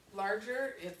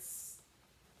larger, it's,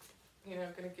 you know,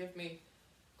 going to give me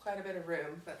quite a bit of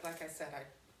room, but like I said, I,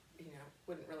 you know,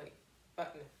 wouldn't really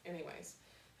button it anyways.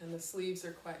 And the sleeves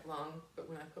are quite long, but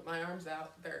when I put my arms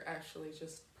out, they're actually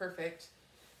just perfect.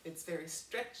 It's very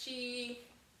stretchy.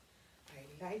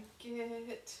 I like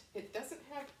it. It doesn't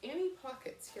have any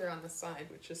pockets here on the side,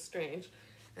 which is strange.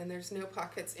 And there's no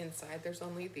pockets inside, there's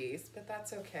only these, but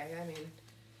that's okay. I mean,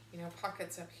 you know,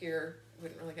 pockets up here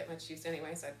wouldn't really get much use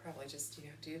anyways. I'd probably just, you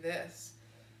know, do this.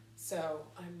 So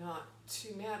I'm not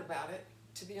too mad about it,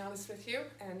 to be honest with you.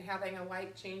 And having a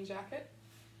white jean jacket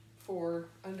for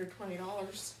under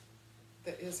 $20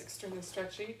 that is extremely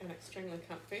stretchy and extremely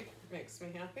comfy makes me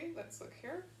happy. Let's look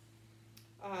here.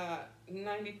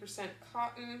 90%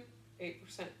 cotton, 8%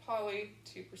 poly,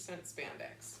 2%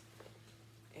 spandex.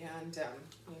 And,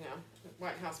 you know,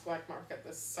 White House Black Market,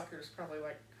 this sucker's probably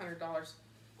like $100.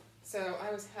 So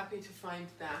I was happy to find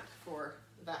that for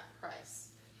that price.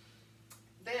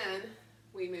 Then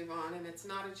we move on, and it's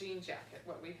not a jean jacket.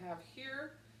 What we have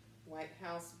here, White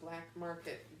House Black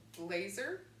Market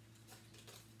blazer.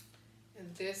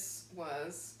 And this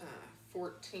was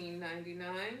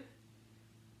 $14.99.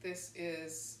 This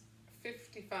is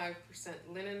 55%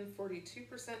 linen, 42%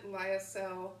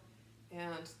 lyocell,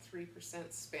 and 3%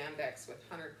 spandex with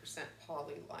 100%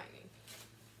 poly lining.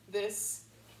 This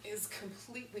is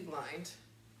completely lined.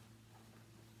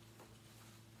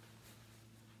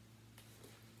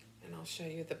 And I'll show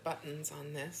you the buttons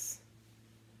on this.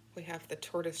 We have the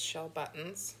tortoise shell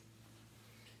buttons.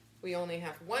 We only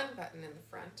have one button in the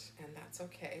front, and that's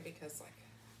okay because, like,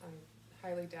 I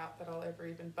highly doubt that I'll ever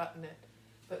even button it.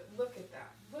 But look at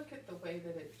that. Look at the way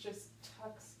that it just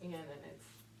tucks in, and it's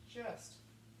just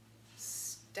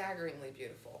staggeringly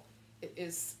beautiful. It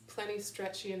is plenty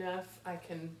stretchy enough. I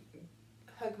can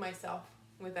hug myself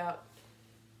without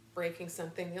breaking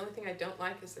something. The only thing I don't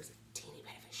like is there's a teeny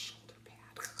bit of a shoulder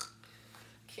pad.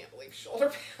 Can't believe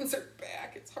shoulder pads are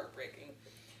back. It's heartbreaking.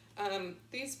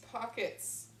 These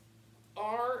pockets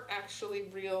are actually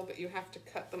real, but you have to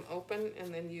cut them open,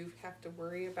 and then you have to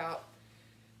worry about,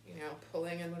 you know,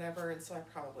 pulling and whatever, and so I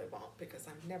probably won't because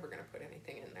I'm never going to put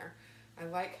anything in there. I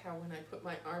like how when I put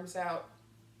my arms out,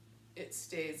 it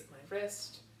stays at my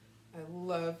wrist. I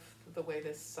love the way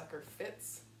this sucker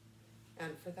fits,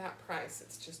 and for that price,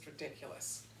 it's just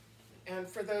ridiculous. And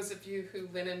for those of you who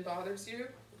linen bothers you,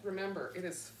 remember, it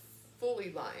is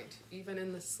fully lined, even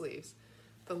in the sleeves.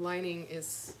 The lining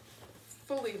is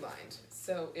fully lined,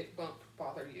 so it won't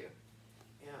bother you.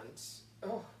 And,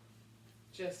 oh,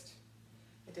 just,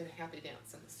 I did a happy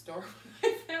dance in the store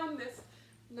when I found this,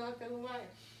 not gonna lie.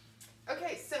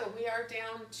 Okay, so we are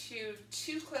down to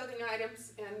 2 clothing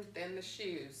items and then the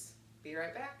shoes. Be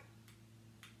right back.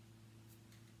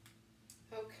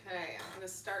 Okay, I'm gonna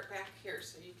start back here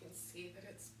so you can see that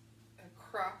it's a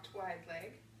cropped wide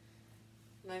leg.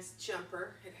 Nice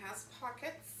jumper. It has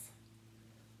pockets.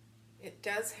 It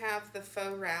does have the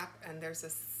faux wrap, and there's a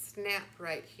snap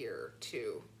right here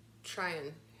to try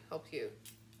and help you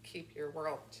keep your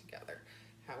world together.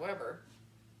 However,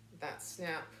 that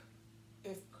snap,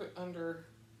 if put under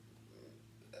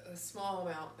a small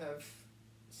amount of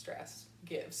stress,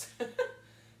 gives.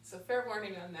 So fair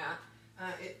warning on that.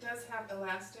 It does have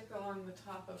elastic along the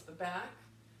top of the back,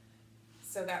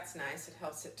 so that's nice. It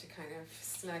helps it to kind of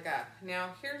snug up.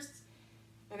 Now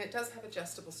and it does have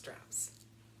adjustable straps.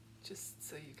 Just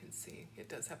so you can see, it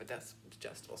does have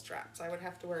adjustable straps. I would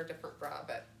have to wear a different bra,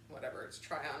 but whatever, it's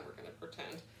try on, we're gonna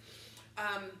pretend.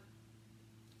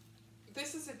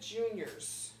 This is a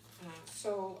junior's,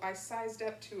 so I sized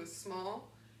up to a small,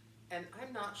 and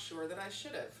I'm not sure that I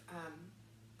should have.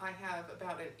 I have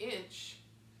about 1 inch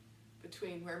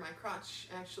between where my crotch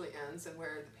actually ends and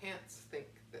where the pants think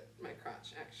that my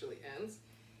crotch actually ends.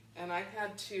 And I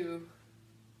had to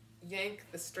yank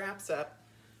the straps up,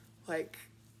 like,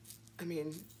 I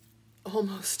mean,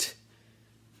 almost,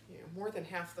 you know, more than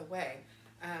half the way.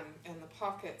 And the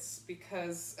pockets,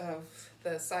 because of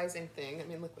the sizing thing, I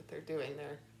mean, look what they're doing.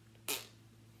 They're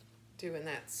doing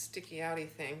that sticky outy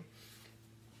thing.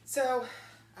 So,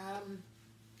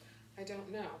 I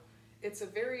don't know. It's a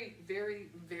very, very,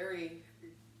 very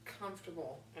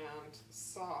comfortable and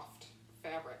soft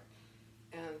fabric,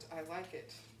 and I like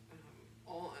it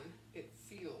on. It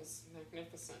feels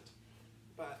magnificent,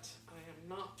 but I am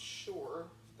not sure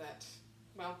that,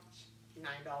 well, $9.99.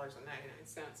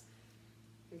 I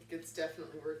think it's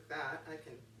definitely worth that. I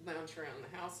can lounge around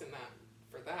the house in that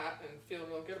for that and feel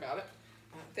real good about it.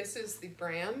 This is the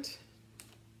brand,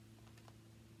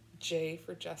 J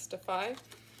for Justify.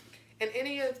 And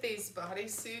any of these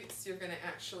bodysuits, you're going to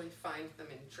actually find them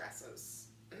in dresses.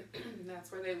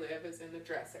 That's where they live, is in the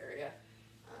dress area.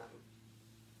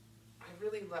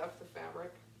 really love the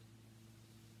fabric.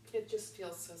 It just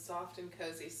feels so soft and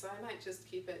cozy, so I might just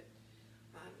keep it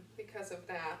because of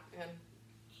that. And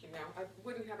you know, I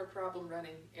wouldn't have a problem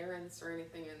running errands or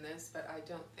anything in this, but I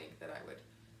don't think that I would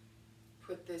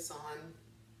put this on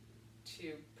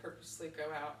to purposely go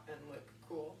out and look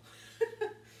cool.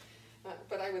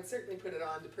 But I would certainly put it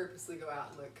on to purposely go out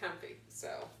and look comfy.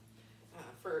 So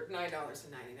for $9.99,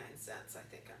 I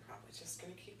think I'm probably just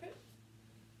going to keep it.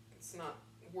 It's not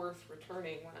worth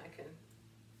returning when I can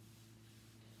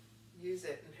use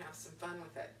it and have some fun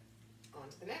with it. On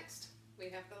to the next. We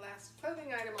have the last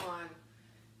clothing item on.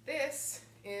 This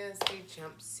is a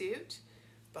jumpsuit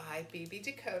by BB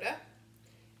Dakota.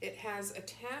 It has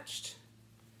attached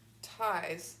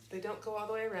ties. They don't go all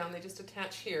the way around, they just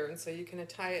attach here, and so you can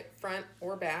tie it front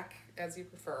or back as you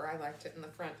prefer. I liked it in the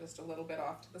front, just a little bit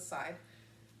off to the side.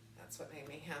 That's what made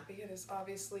me happy. It is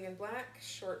obviously in black,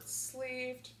 short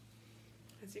sleeved.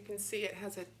 As you can see, it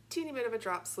has a teeny bit of a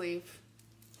drop sleeve,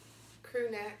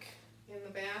 crew neck in the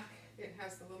back. It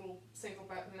has the little single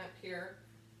button up here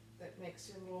that makes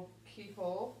your little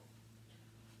keyhole.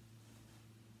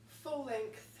 Full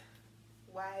length,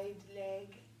 wide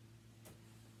leg.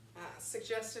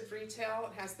 Suggested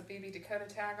retail, it has the BB Dakota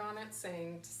tag on it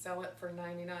saying to sell it for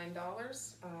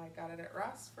 $99. I got it at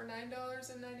Ross for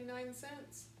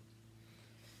 $9.99.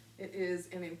 It is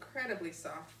an incredibly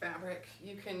soft fabric.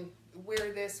 You can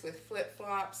wear this with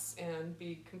flip-flops and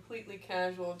be completely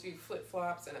casual, do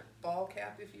flip-flops and a ball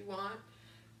cap if you want,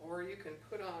 or you can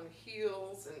put on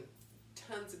heels and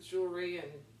tons of jewelry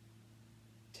and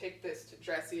take this to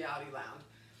dressy outy lounge.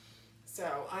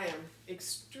 So I am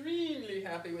extremely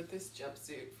happy with this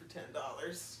jumpsuit for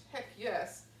 $10. Heck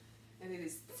yes. And it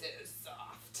is so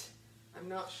soft. I'm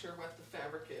not sure what the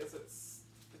fabric is.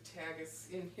 The tag is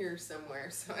in here somewhere,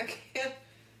 so I can't,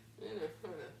 let's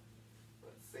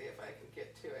see if I can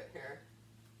get to it here.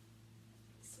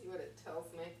 See what it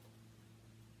tells me.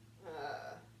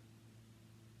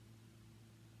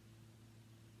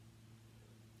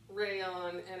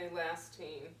 Rayon and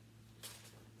elastine.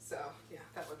 So yeah,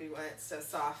 that would be why it's so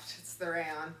soft. It's the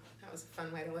rayon. That was a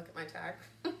fun way to look at my tag.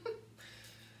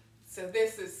 So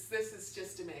this is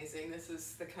just amazing. This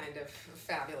is the kind of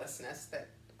fabulousness that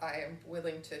I am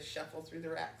willing to shuffle through the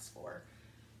racks for,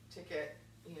 to get,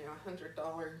 you know, a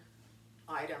 $100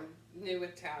 item new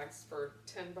with tags for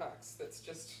 $10. That's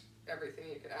just everything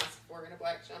you could ask for in a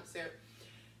black jumpsuit.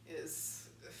 Is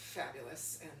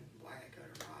fabulous, and why I go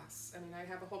to Ross. I mean, I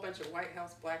have a whole bunch of White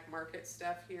House black market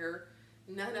stuff here.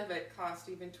 None of it cost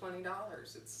even $20.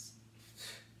 It's,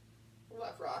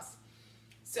 love Ross.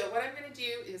 So what I'm going to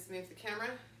do is move the camera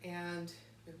and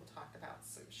we will talk about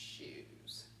some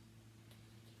shoes.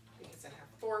 Because I have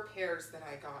 4 pairs that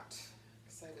I got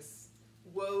because I was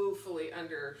woefully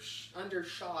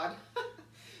undershod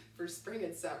for spring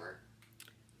and summer.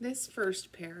 This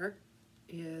first pair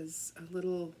is a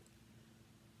little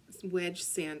wedge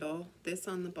sandal. This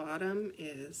on the bottom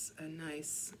is a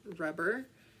nice rubber.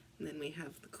 And then we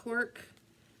have the cork.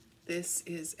 This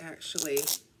is actually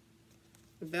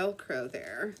Velcro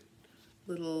there.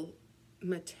 Little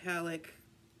metallic,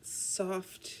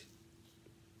 soft,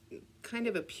 kind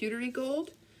of a pewtery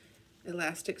gold.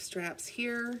 Elastic straps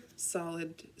here,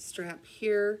 solid strap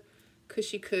here,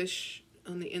 cushy cush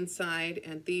on the inside,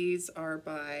 and these are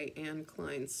by Anne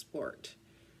Klein Sport.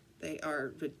 They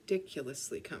are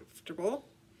ridiculously comfortable,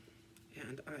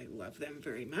 and I love them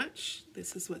very much.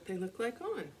 This is what they look like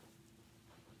on.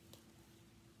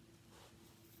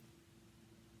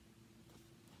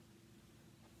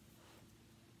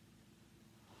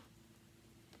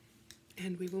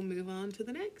 And we will move on to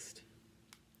the next.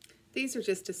 These are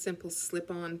just a simple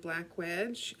slip-on black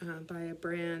wedge by a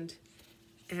brand,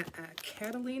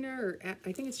 Catalina, or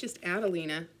I think it's just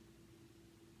Adelina.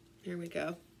 There we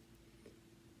go.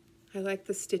 I like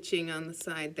the stitching on the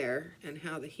side there and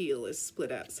how the heel is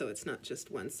split up so it's not just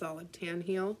one solid tan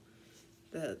heel.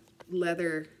 The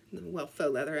leather, well, faux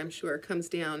leather I'm sure, comes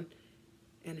down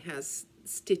and has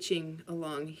stitching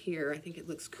along here. I think it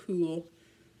looks cool.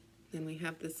 Then we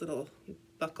have this little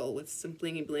buckle with some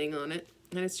blingy bling on it,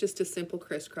 and it's just a simple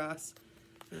crisscross.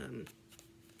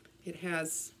 It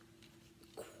has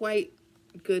quite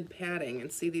good padding,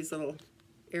 and see these little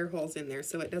air holes in there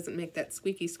so it doesn't make that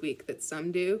squeaky squeak that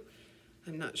some do.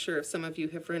 I'm not sure if some of you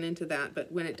have run into that,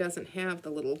 but when it doesn't have the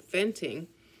little venting,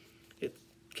 it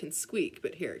can squeak.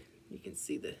 But here, you can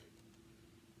see the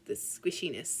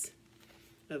squishiness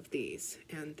of these,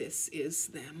 and this is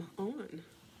them on.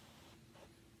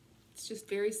 It's just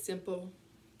very simple,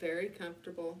 very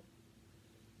comfortable,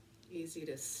 easy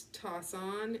to toss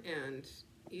on, and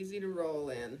easy to roll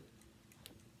in.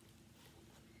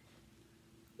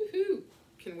 Woohoo!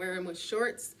 Can wear them with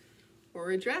shorts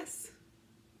or a dress.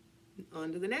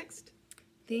 On to the next.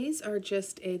 These are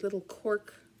just a little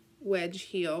cork wedge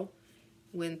heel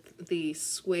with the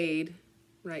suede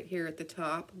right here at the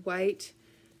top. White.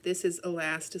 This is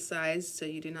elasticized, so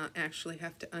you do not actually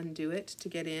have to undo it to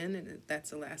get in, and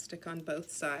that's elastic on both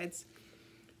sides.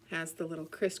 Has the little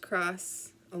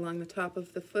crisscross along the top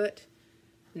of the foot.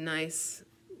 Nice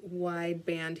wide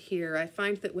band here. I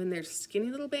find that when they're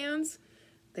skinny little bands,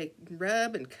 they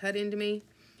rub and cut into me,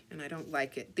 and I don't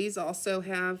like it. These also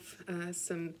have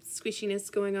some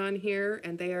squishiness going on here,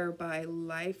 and they are by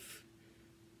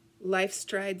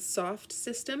Stride Soft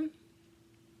System.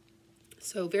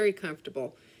 So very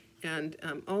comfortable. And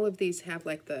all of these have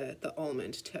like the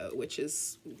almond toe, which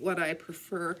is what I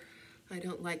prefer. I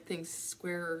don't like things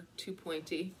square or too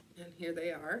pointy, and here they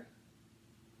are.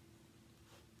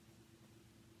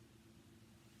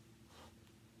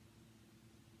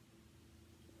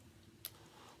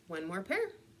 One more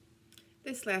pair.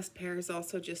 This last pair is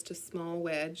also just a small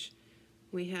wedge.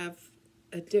 We have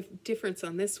a difference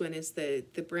on this one is the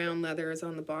brown leather is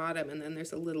on the bottom, and then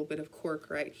there's a little bit of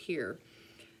cork right here.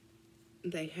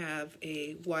 They have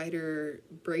a wider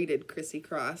braided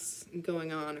crissy-cross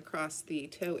going on across the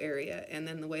toe area, and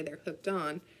then the way they're hooked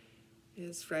on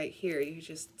is right here. You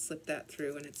just slip that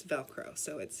through and it's Velcro,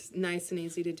 so it's nice and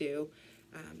easy to do.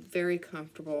 Very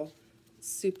comfortable,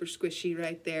 super squishy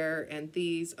right there, and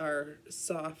these are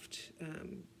soft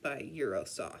by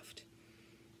Eurosoft.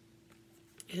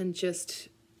 And just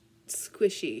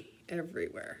squishy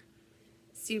everywhere.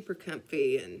 Super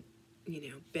comfy and, you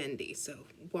know, bendy, so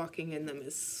walking in them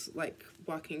is like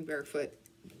walking barefoot,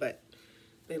 but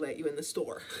they let you in the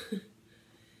store.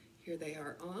 Here they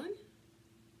are on.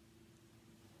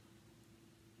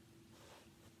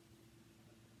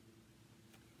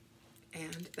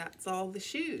 And that's all the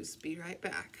shoes. Be right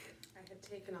back. I had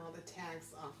taken all the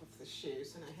tags off of the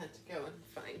shoes and I had to go and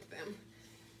find them.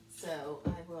 So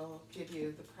I will give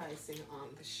you the pricing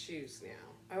on the shoes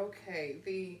now. Okay,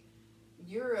 the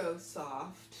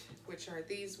Eurosoft, which are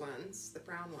these ones, the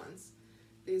brown ones,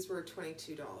 these were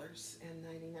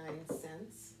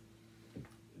 $22.99.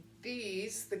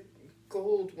 These, the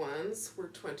gold ones, were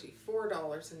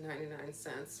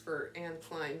 $24.99 for Anne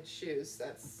Klein shoes.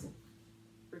 That's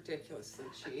ridiculously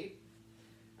cheap.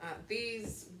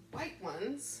 These white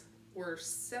ones were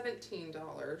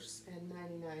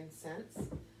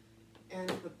 $17.99. And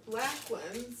the black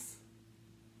ones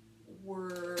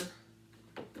were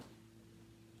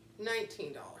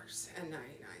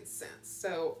 $19.99.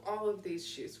 So all of these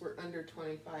shoes were under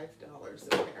 $25 a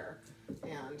pair,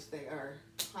 and they are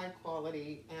high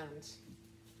quality and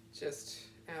just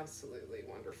absolutely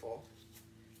wonderful.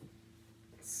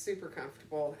 Super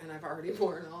comfortable, and I've already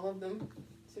worn all of them,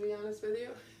 to be honest with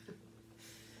you.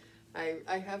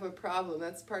 I have a problem.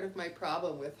 That's part of my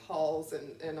problem with hauls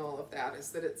and all of that,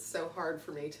 is that it's so hard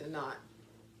for me to not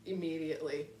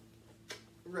immediately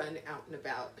run out and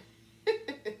about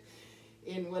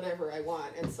in whatever I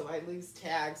want. And so I lose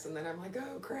tags, and then I'm like,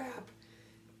 oh crap.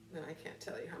 Then I can't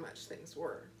tell you how much things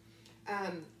were.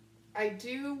 I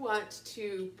do want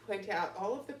to point out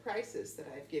all of the prices that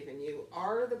I've given you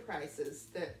are the prices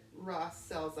that Ross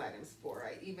sells items for.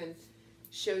 I even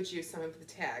showed you some of the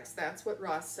tags. That's what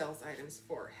Ross sells items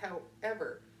for.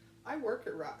 However, I work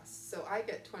at Ross, so I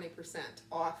get 20%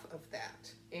 off of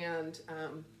that. And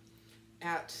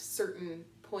at certain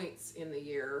points in the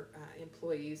year,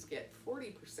 employees get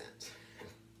 40%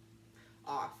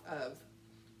 off of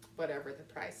whatever the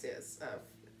price is of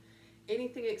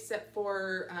anything except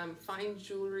for fine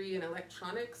jewelry and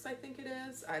electronics, I think it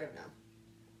is. I don't know.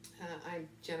 I'm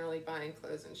generally buying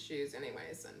clothes and shoes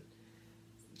anyways, and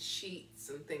sheets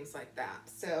and things like that.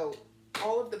 So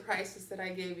all of the prices that I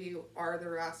gave you are the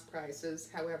Ross prices.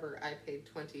 However, I paid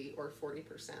 20 or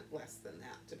 40% less than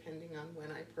that, depending on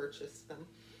when I purchased them.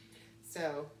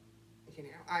 So, you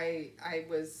know, I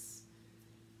was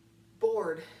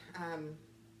bored,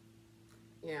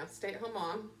 you know, stay-at-home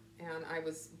mom, and I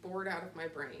was bored out of my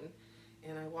brain.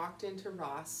 And I walked into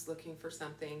Ross looking for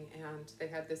something, and they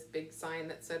had this big sign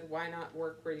that said, "Why not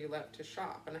work where you love to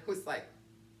shop?" And I was like,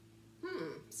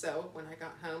 So when I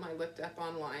got home, I looked up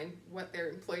online what their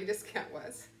employee discount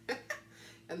was.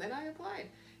 And then I applied.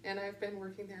 And I've been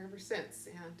working there ever since.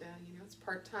 And, you know, it's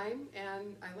part-time,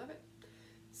 and I love it.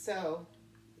 So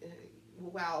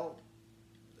while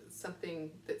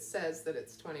something that says that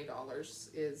it's $20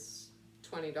 is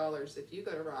 $20 if you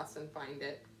go to Ross and find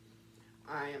it,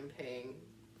 I am paying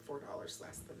 $4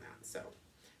 less than that. So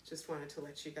just wanted to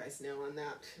let you guys know on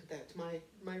that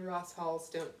my Ross hauls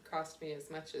don't cost me as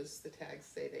much as the tags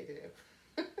say they do.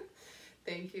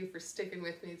 Thank you for sticking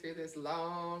with me through this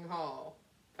long haul.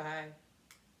 Bye.